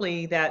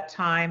 probably that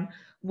time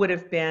would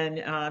have been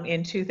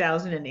in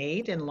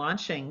 2008 in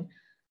launching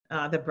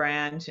the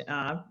brand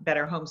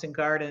Better Homes and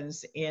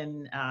Gardens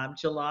in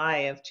July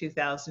of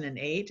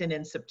 2008. And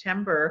in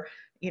September,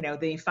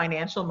 the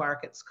financial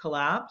markets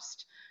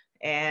collapsed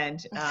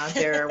and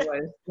there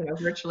was,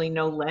 virtually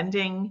no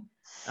lending,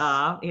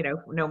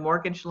 no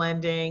mortgage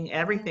lending,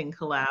 everything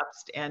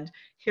collapsed. And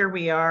here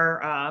we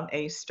are,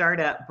 a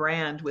startup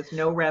brand with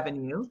no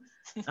revenue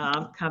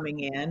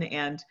coming in,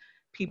 and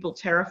people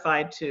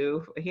terrified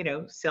to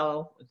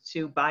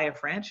buy a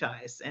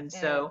franchise. And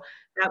so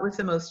that was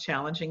the most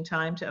challenging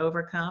time to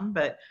overcome.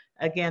 But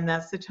again,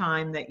 that's the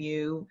time that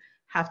you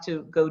have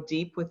to go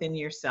deep within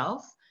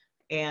yourself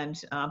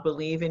and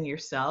believe in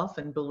yourself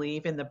and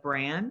believe in the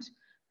brand,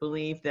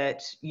 believe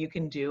that you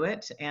can do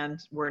it. And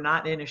we're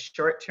not in a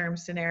short-term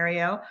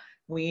scenario.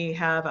 We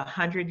have a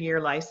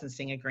 100-year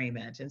licensing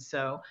agreement, and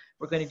so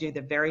we're going to do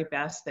the very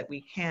best that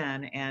we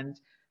can. And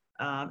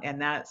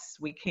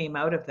we came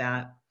out of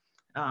that.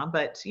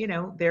 But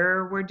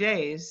there were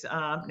days,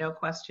 no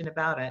question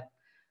about it,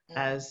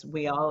 as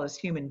we all as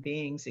human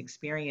beings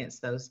experience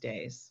those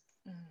days.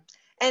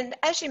 And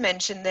as you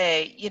mentioned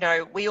there,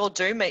 we all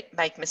do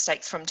make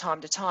mistakes from time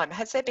to time.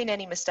 Has there been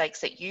any mistakes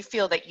that you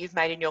feel that you've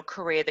made in your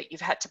career that you've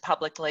had to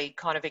publicly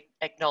kind of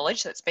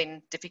acknowledge that's been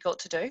difficult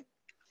to do?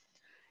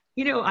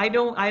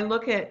 I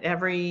look at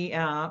every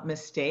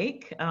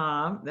mistake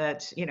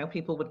that,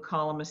 people would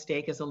call a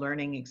mistake as a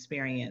learning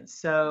experience.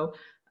 So,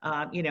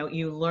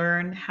 you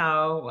learn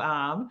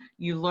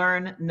you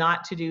learn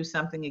not to do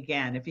something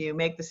again. If you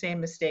make the same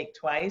mistake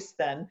twice,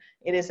 then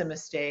it is a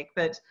mistake,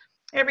 but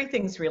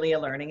everything's really a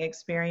learning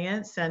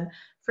experience. And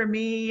for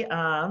me,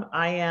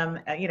 I am,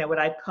 what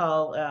I'd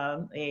call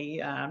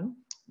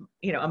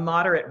a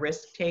moderate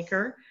risk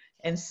taker.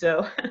 And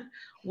so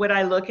what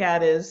I look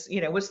at is,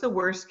 what's the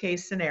worst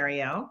case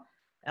scenario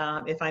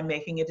if I'm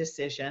making a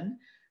decision,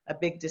 a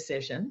big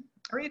decision,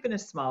 or even a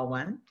small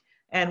one,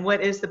 and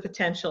what is the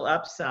potential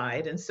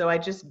upside? And so I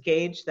just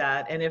gauge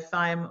that. And if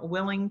I'm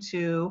willing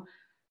to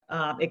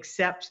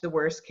accept the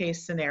worst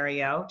case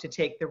scenario to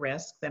take the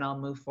risk, then I'll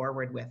move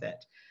forward with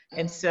it.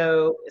 And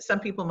so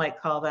some people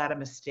might call that a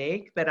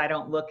mistake, but I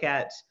don't look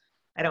at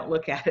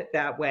it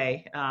that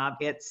way.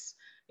 It's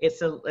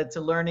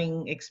a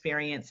learning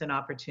experience and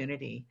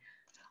opportunity.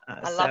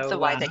 I love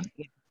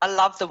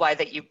the way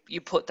that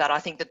you put that. I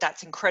think that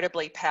that's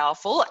incredibly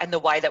powerful, and the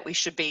way that we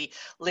should be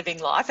living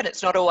life. And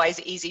it's not always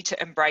easy to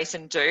embrace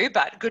and do,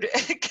 but good.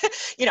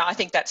 I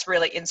think that's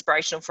really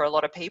inspirational for a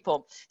lot of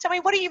people. Tell me,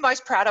 what are you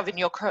most proud of in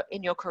your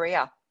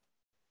career?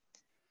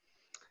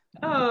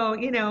 Oh,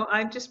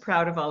 I'm just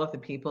proud of all of the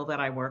people that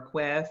I work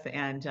with.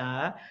 And,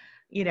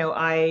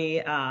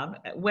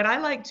 what I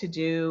like to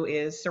do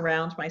is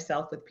surround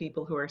myself with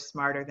people who are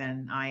smarter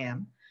than I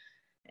am.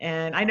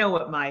 And I know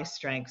what my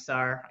strengths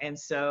are. And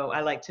so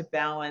I like to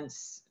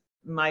balance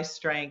my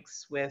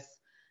strengths with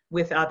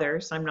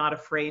others. I'm not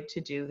afraid to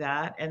do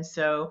that. And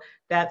so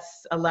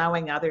that's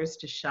allowing others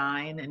to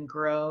shine and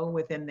grow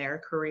within their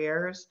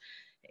careers.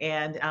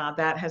 And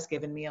that has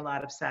given me a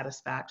lot of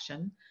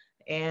satisfaction.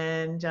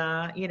 And,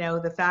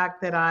 the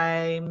fact that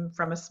I'm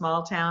from a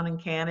small town in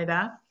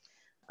Canada,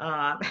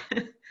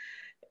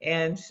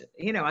 and,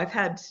 I've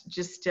had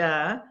just,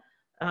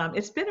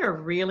 it's been a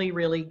really,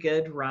 really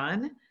good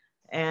run.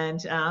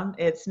 And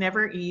it's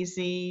never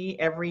easy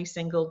every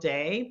single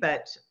day,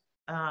 but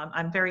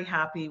I'm very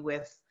happy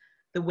with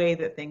the way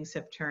that things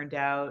have turned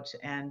out,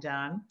 and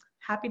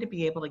happy to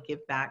be able to give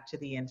back to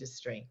the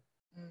industry,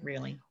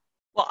 really.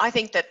 Well, I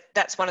think that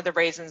that's one of the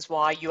reasons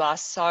why you are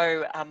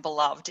so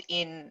beloved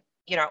in,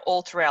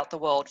 all throughout the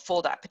world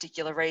for that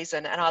particular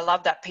reason. And I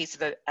love that piece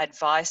of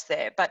advice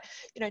there. But,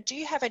 do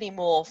you have any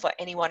more for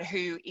anyone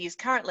who is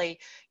currently,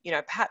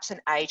 perhaps an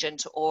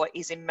agent or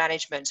is in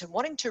management and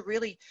wanting to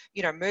really,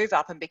 move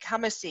up and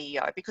become a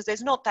CEO, because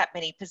there's not that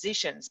many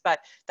positions, but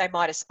they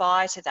might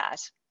aspire to that.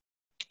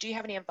 Do you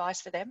have any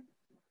advice for them?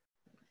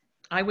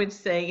 I would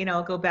say,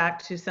 I'll go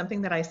back to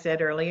something that I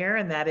said earlier,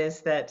 and that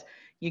is that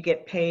you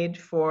get paid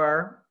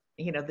for,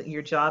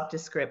 your job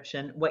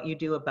description. What you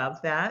do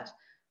above that,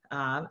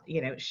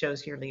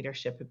 shows your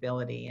leadership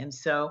ability. And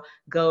so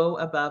go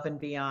above and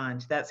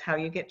beyond. That's how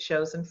you get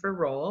chosen for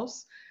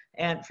roles.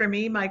 And for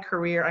me, my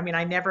career,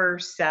 I never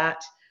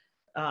sat,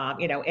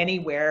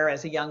 anywhere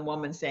as a young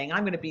woman saying,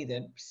 I'm going to be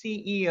the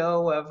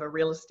CEO of a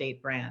real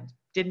estate brand.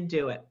 Didn't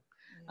do it.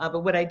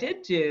 But what I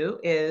did do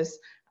is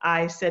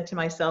I said to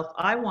myself,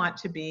 I want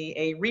to be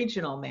a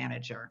regional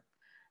manager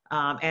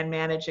and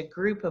manage a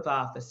group of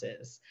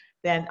offices.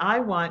 Then I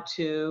want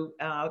to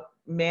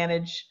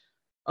manage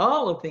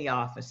all of the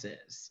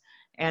offices,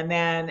 and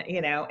then,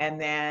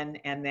 and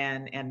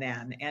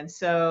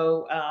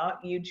so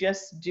you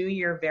just do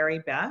your very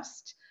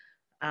best,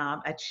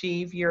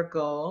 achieve your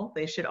goal.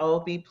 They should all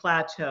be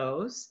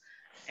plateaus,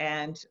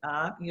 and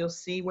you'll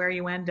see where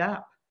you end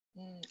up.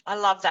 I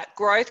love that.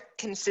 Growth,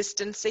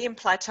 consistency, and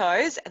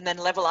plateaus, and then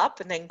level up,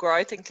 and then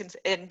growth, and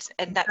that's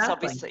Exactly.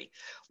 obviously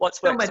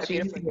what's So worked so much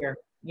beautifully. easier.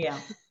 Yeah.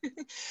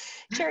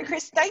 Sherry,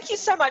 Chris, thank you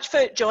so much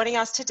for joining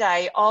us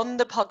today on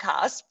the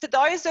podcast. For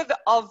those of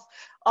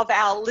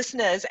our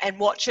listeners and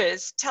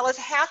watchers, tell us,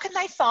 how can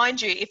they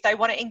find you if they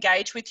want to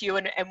engage with you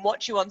and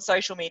watch you on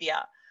social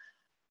media?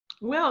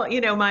 Well,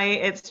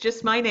 it's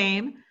just my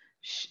name,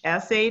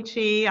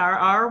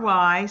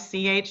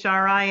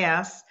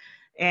 SHERRYCHRIS.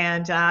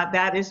 And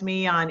that is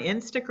me on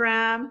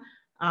Instagram,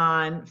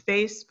 on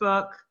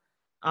Facebook,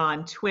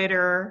 on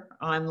Twitter,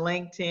 on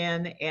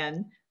LinkedIn,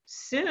 and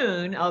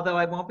soon, although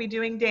I won't be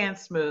doing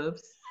dance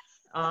moves,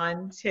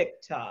 on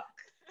TikTok.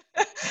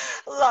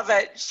 Love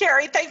it.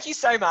 Sherry, thank you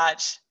so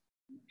much.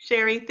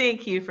 Sherry,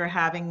 thank you for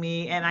having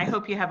me, and I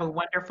hope you have a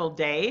wonderful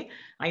day.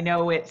 I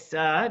know it's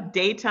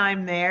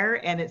daytime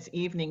there and it's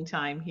evening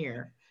time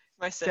here.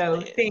 So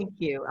thank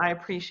you. I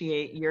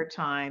appreciate your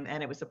time,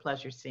 and it was a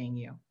pleasure seeing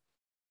you.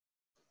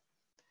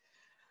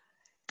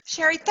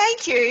 Sherry,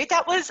 thank you.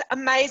 That was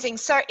amazing,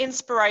 so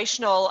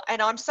inspirational,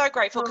 and I'm so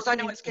grateful because I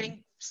know it's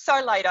getting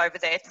so late over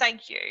there.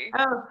 Thank you.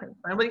 Oh,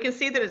 well, you can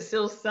see that it's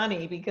still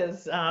sunny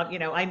because,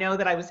 I know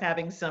that I was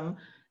having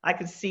I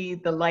could see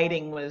the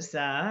lighting was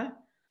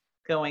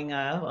going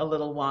a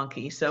little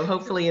wonky. So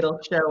hopefully it'll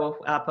show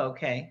up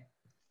okay.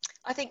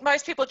 I think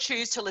most people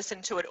choose to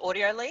listen to it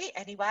audioly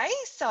anyway.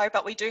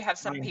 But we do have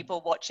some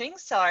people watching.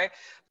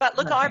 But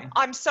look, okay.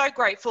 I'm so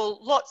grateful.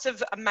 Lots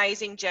of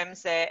amazing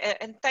gems there.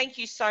 And thank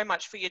you so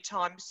much for your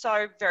time.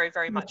 So very,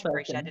 very much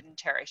appreciated and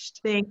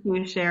cherished. Thank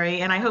you, Sherry.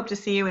 And I hope to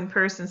see you in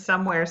person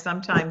somewhere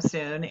sometime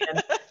soon.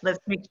 And let's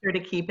make sure to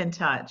keep in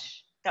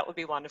touch. That would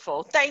be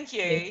wonderful. Thank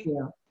you. Thank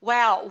you.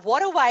 Wow,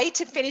 what a way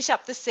to finish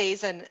up the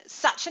season.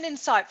 Such an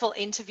insightful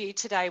interview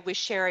today with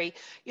Sherry.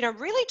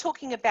 Really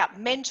talking about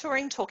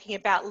mentoring, talking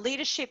about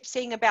leadership,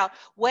 seeing about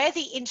where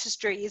the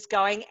industry is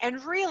going,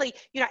 and really,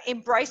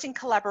 embracing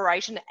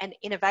collaboration and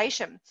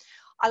innovation.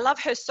 I love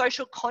her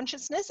social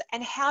consciousness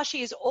and how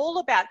she is all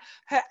about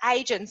her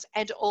agents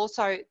and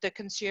also the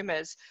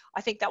consumers.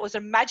 I think that was a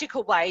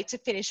magical way to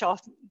finish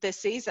off the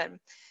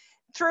season.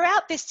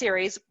 Throughout this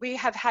series, we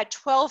have had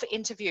 12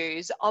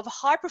 interviews of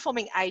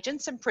high-performing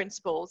agents and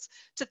principals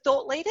to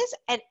thought leaders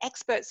and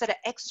experts that are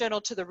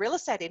external to the real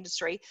estate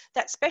industry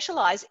that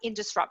specialise in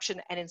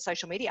disruption and in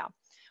social media.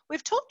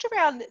 We've talked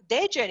around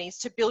their journeys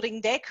to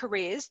building their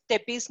careers,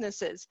 their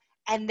businesses,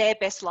 and their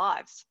best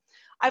lives.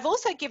 I've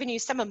also given you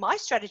some of my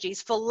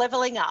strategies for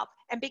levelling up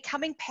and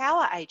becoming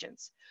power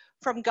agents,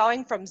 from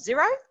going from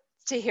zero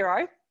to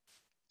hero,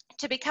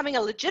 to becoming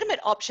a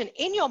legitimate option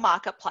in your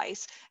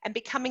marketplace and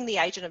becoming the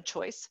agent of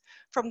choice,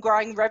 from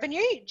growing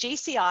revenue,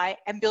 GCI,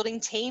 and building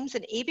teams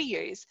and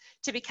EBUs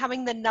to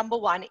becoming the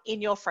 #1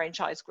 in your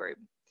franchise group.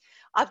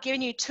 I've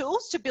given you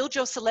tools to build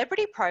your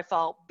celebrity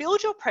profile,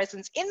 build your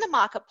presence in the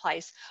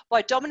marketplace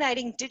by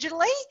dominating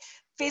digitally,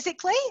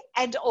 physically,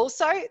 and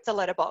also the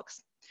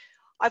letterbox.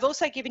 I've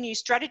also given you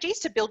strategies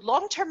to build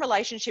long-term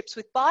relationships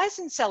with buyers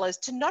and sellers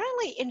to not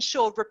only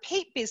ensure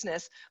repeat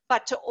business,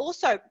 but to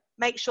also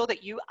make sure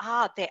that you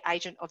are their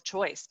agent of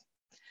choice.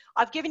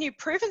 I've given you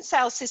proven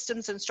sales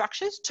systems and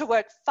structures to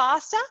work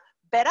faster,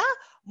 better,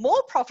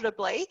 more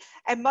profitably,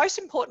 and most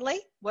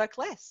importantly, work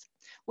less.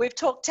 We've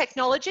talked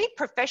technology,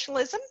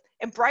 professionalism,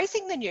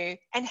 embracing the new,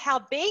 and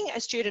how being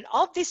a student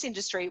of this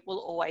industry will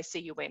always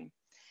see you win.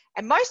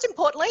 And most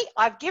importantly,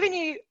 I've given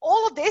you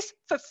all of this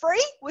for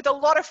free with a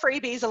lot of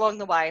freebies along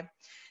the way.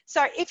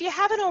 So if you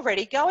haven't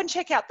already, go and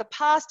check out the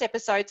past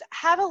episodes,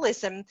 have a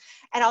listen,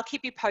 and I'll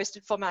keep you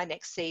posted for my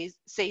next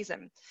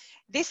season.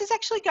 This is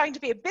actually going to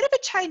be a bit of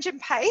a change in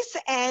pace,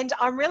 and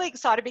I'm really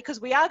excited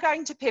because we are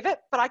going to pivot,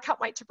 but I can't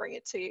wait to bring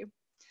it to you.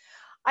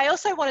 I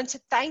also wanted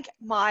to thank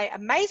my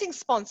amazing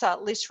sponsor,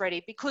 List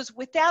Ready, because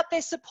without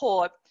their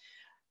support,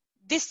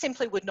 this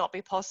simply would not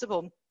be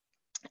possible.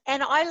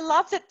 And I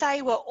love that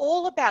they were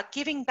all about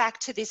giving back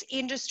to this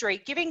industry,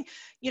 giving,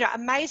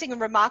 amazing and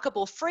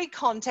remarkable free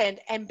content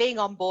and being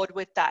on board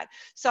with that.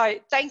 So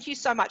thank you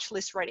so much,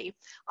 List Ready.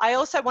 I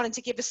also wanted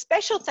to give a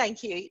special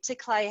thank you to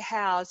Clay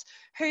Howes,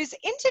 whose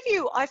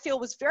interview I feel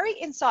was very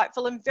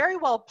insightful and very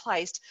well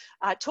placed,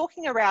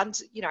 talking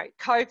around,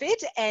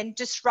 COVID and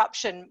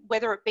disruption,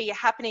 whether it be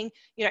happening,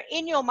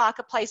 in your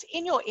marketplace,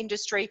 in your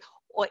industry,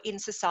 or in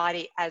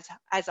society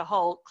as a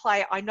whole.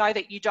 Clay, I know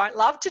that you don't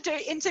love to do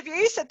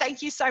interviews, so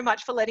thank you so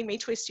much for letting me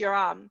twist your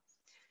arm.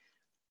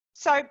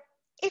 So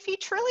if you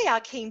truly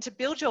are keen to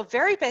build your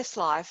very best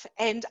life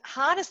and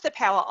harness the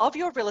power of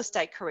your real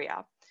estate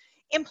career,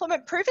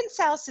 implement proven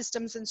sales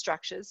systems and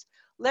structures,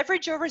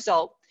 leverage your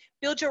result,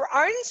 build your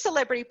own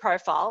celebrity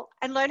profile,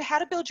 and learn how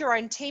to build your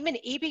own team and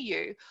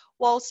EBU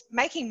whilst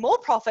making more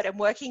profit and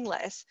working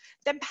less,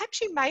 then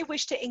perhaps you may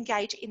wish to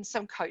engage in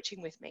some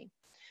coaching with me.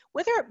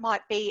 Whether it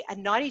might be a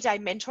 90-day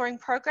mentoring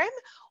program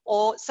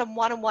or some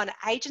one-on-one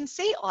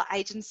agency or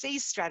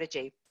agencies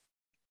strategy.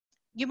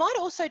 You might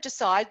also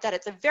decide that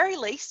at the very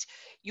least,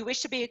 you wish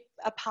to be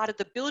a part of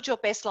the Build Your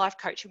Best Life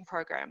coaching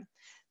program.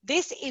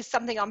 This is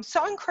something I'm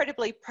so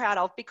incredibly proud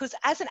of because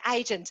as an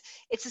agent,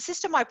 it's a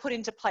system I put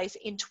into place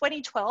in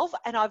 2012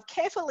 and I've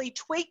carefully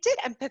tweaked it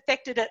and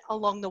perfected it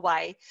along the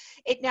way.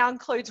 It now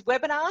includes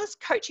webinars,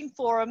 coaching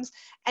forums,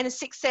 and a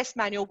success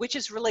manual, which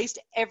is released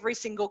every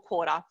single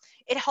quarter.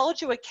 It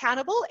holds you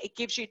accountable, it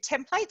gives you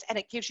templates, and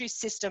it gives you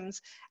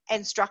systems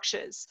and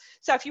structures.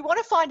 So if you want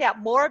to find out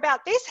more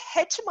about this,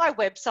 head to my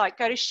website,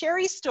 go to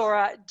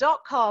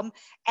sherrystora.com,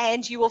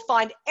 and you will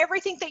find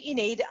everything that you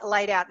need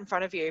laid out in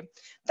front of you.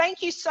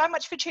 Thank you so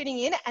much for tuning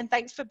in, and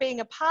thanks for being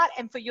a part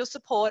and for your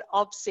support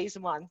of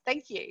Season 1.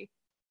 Thank you.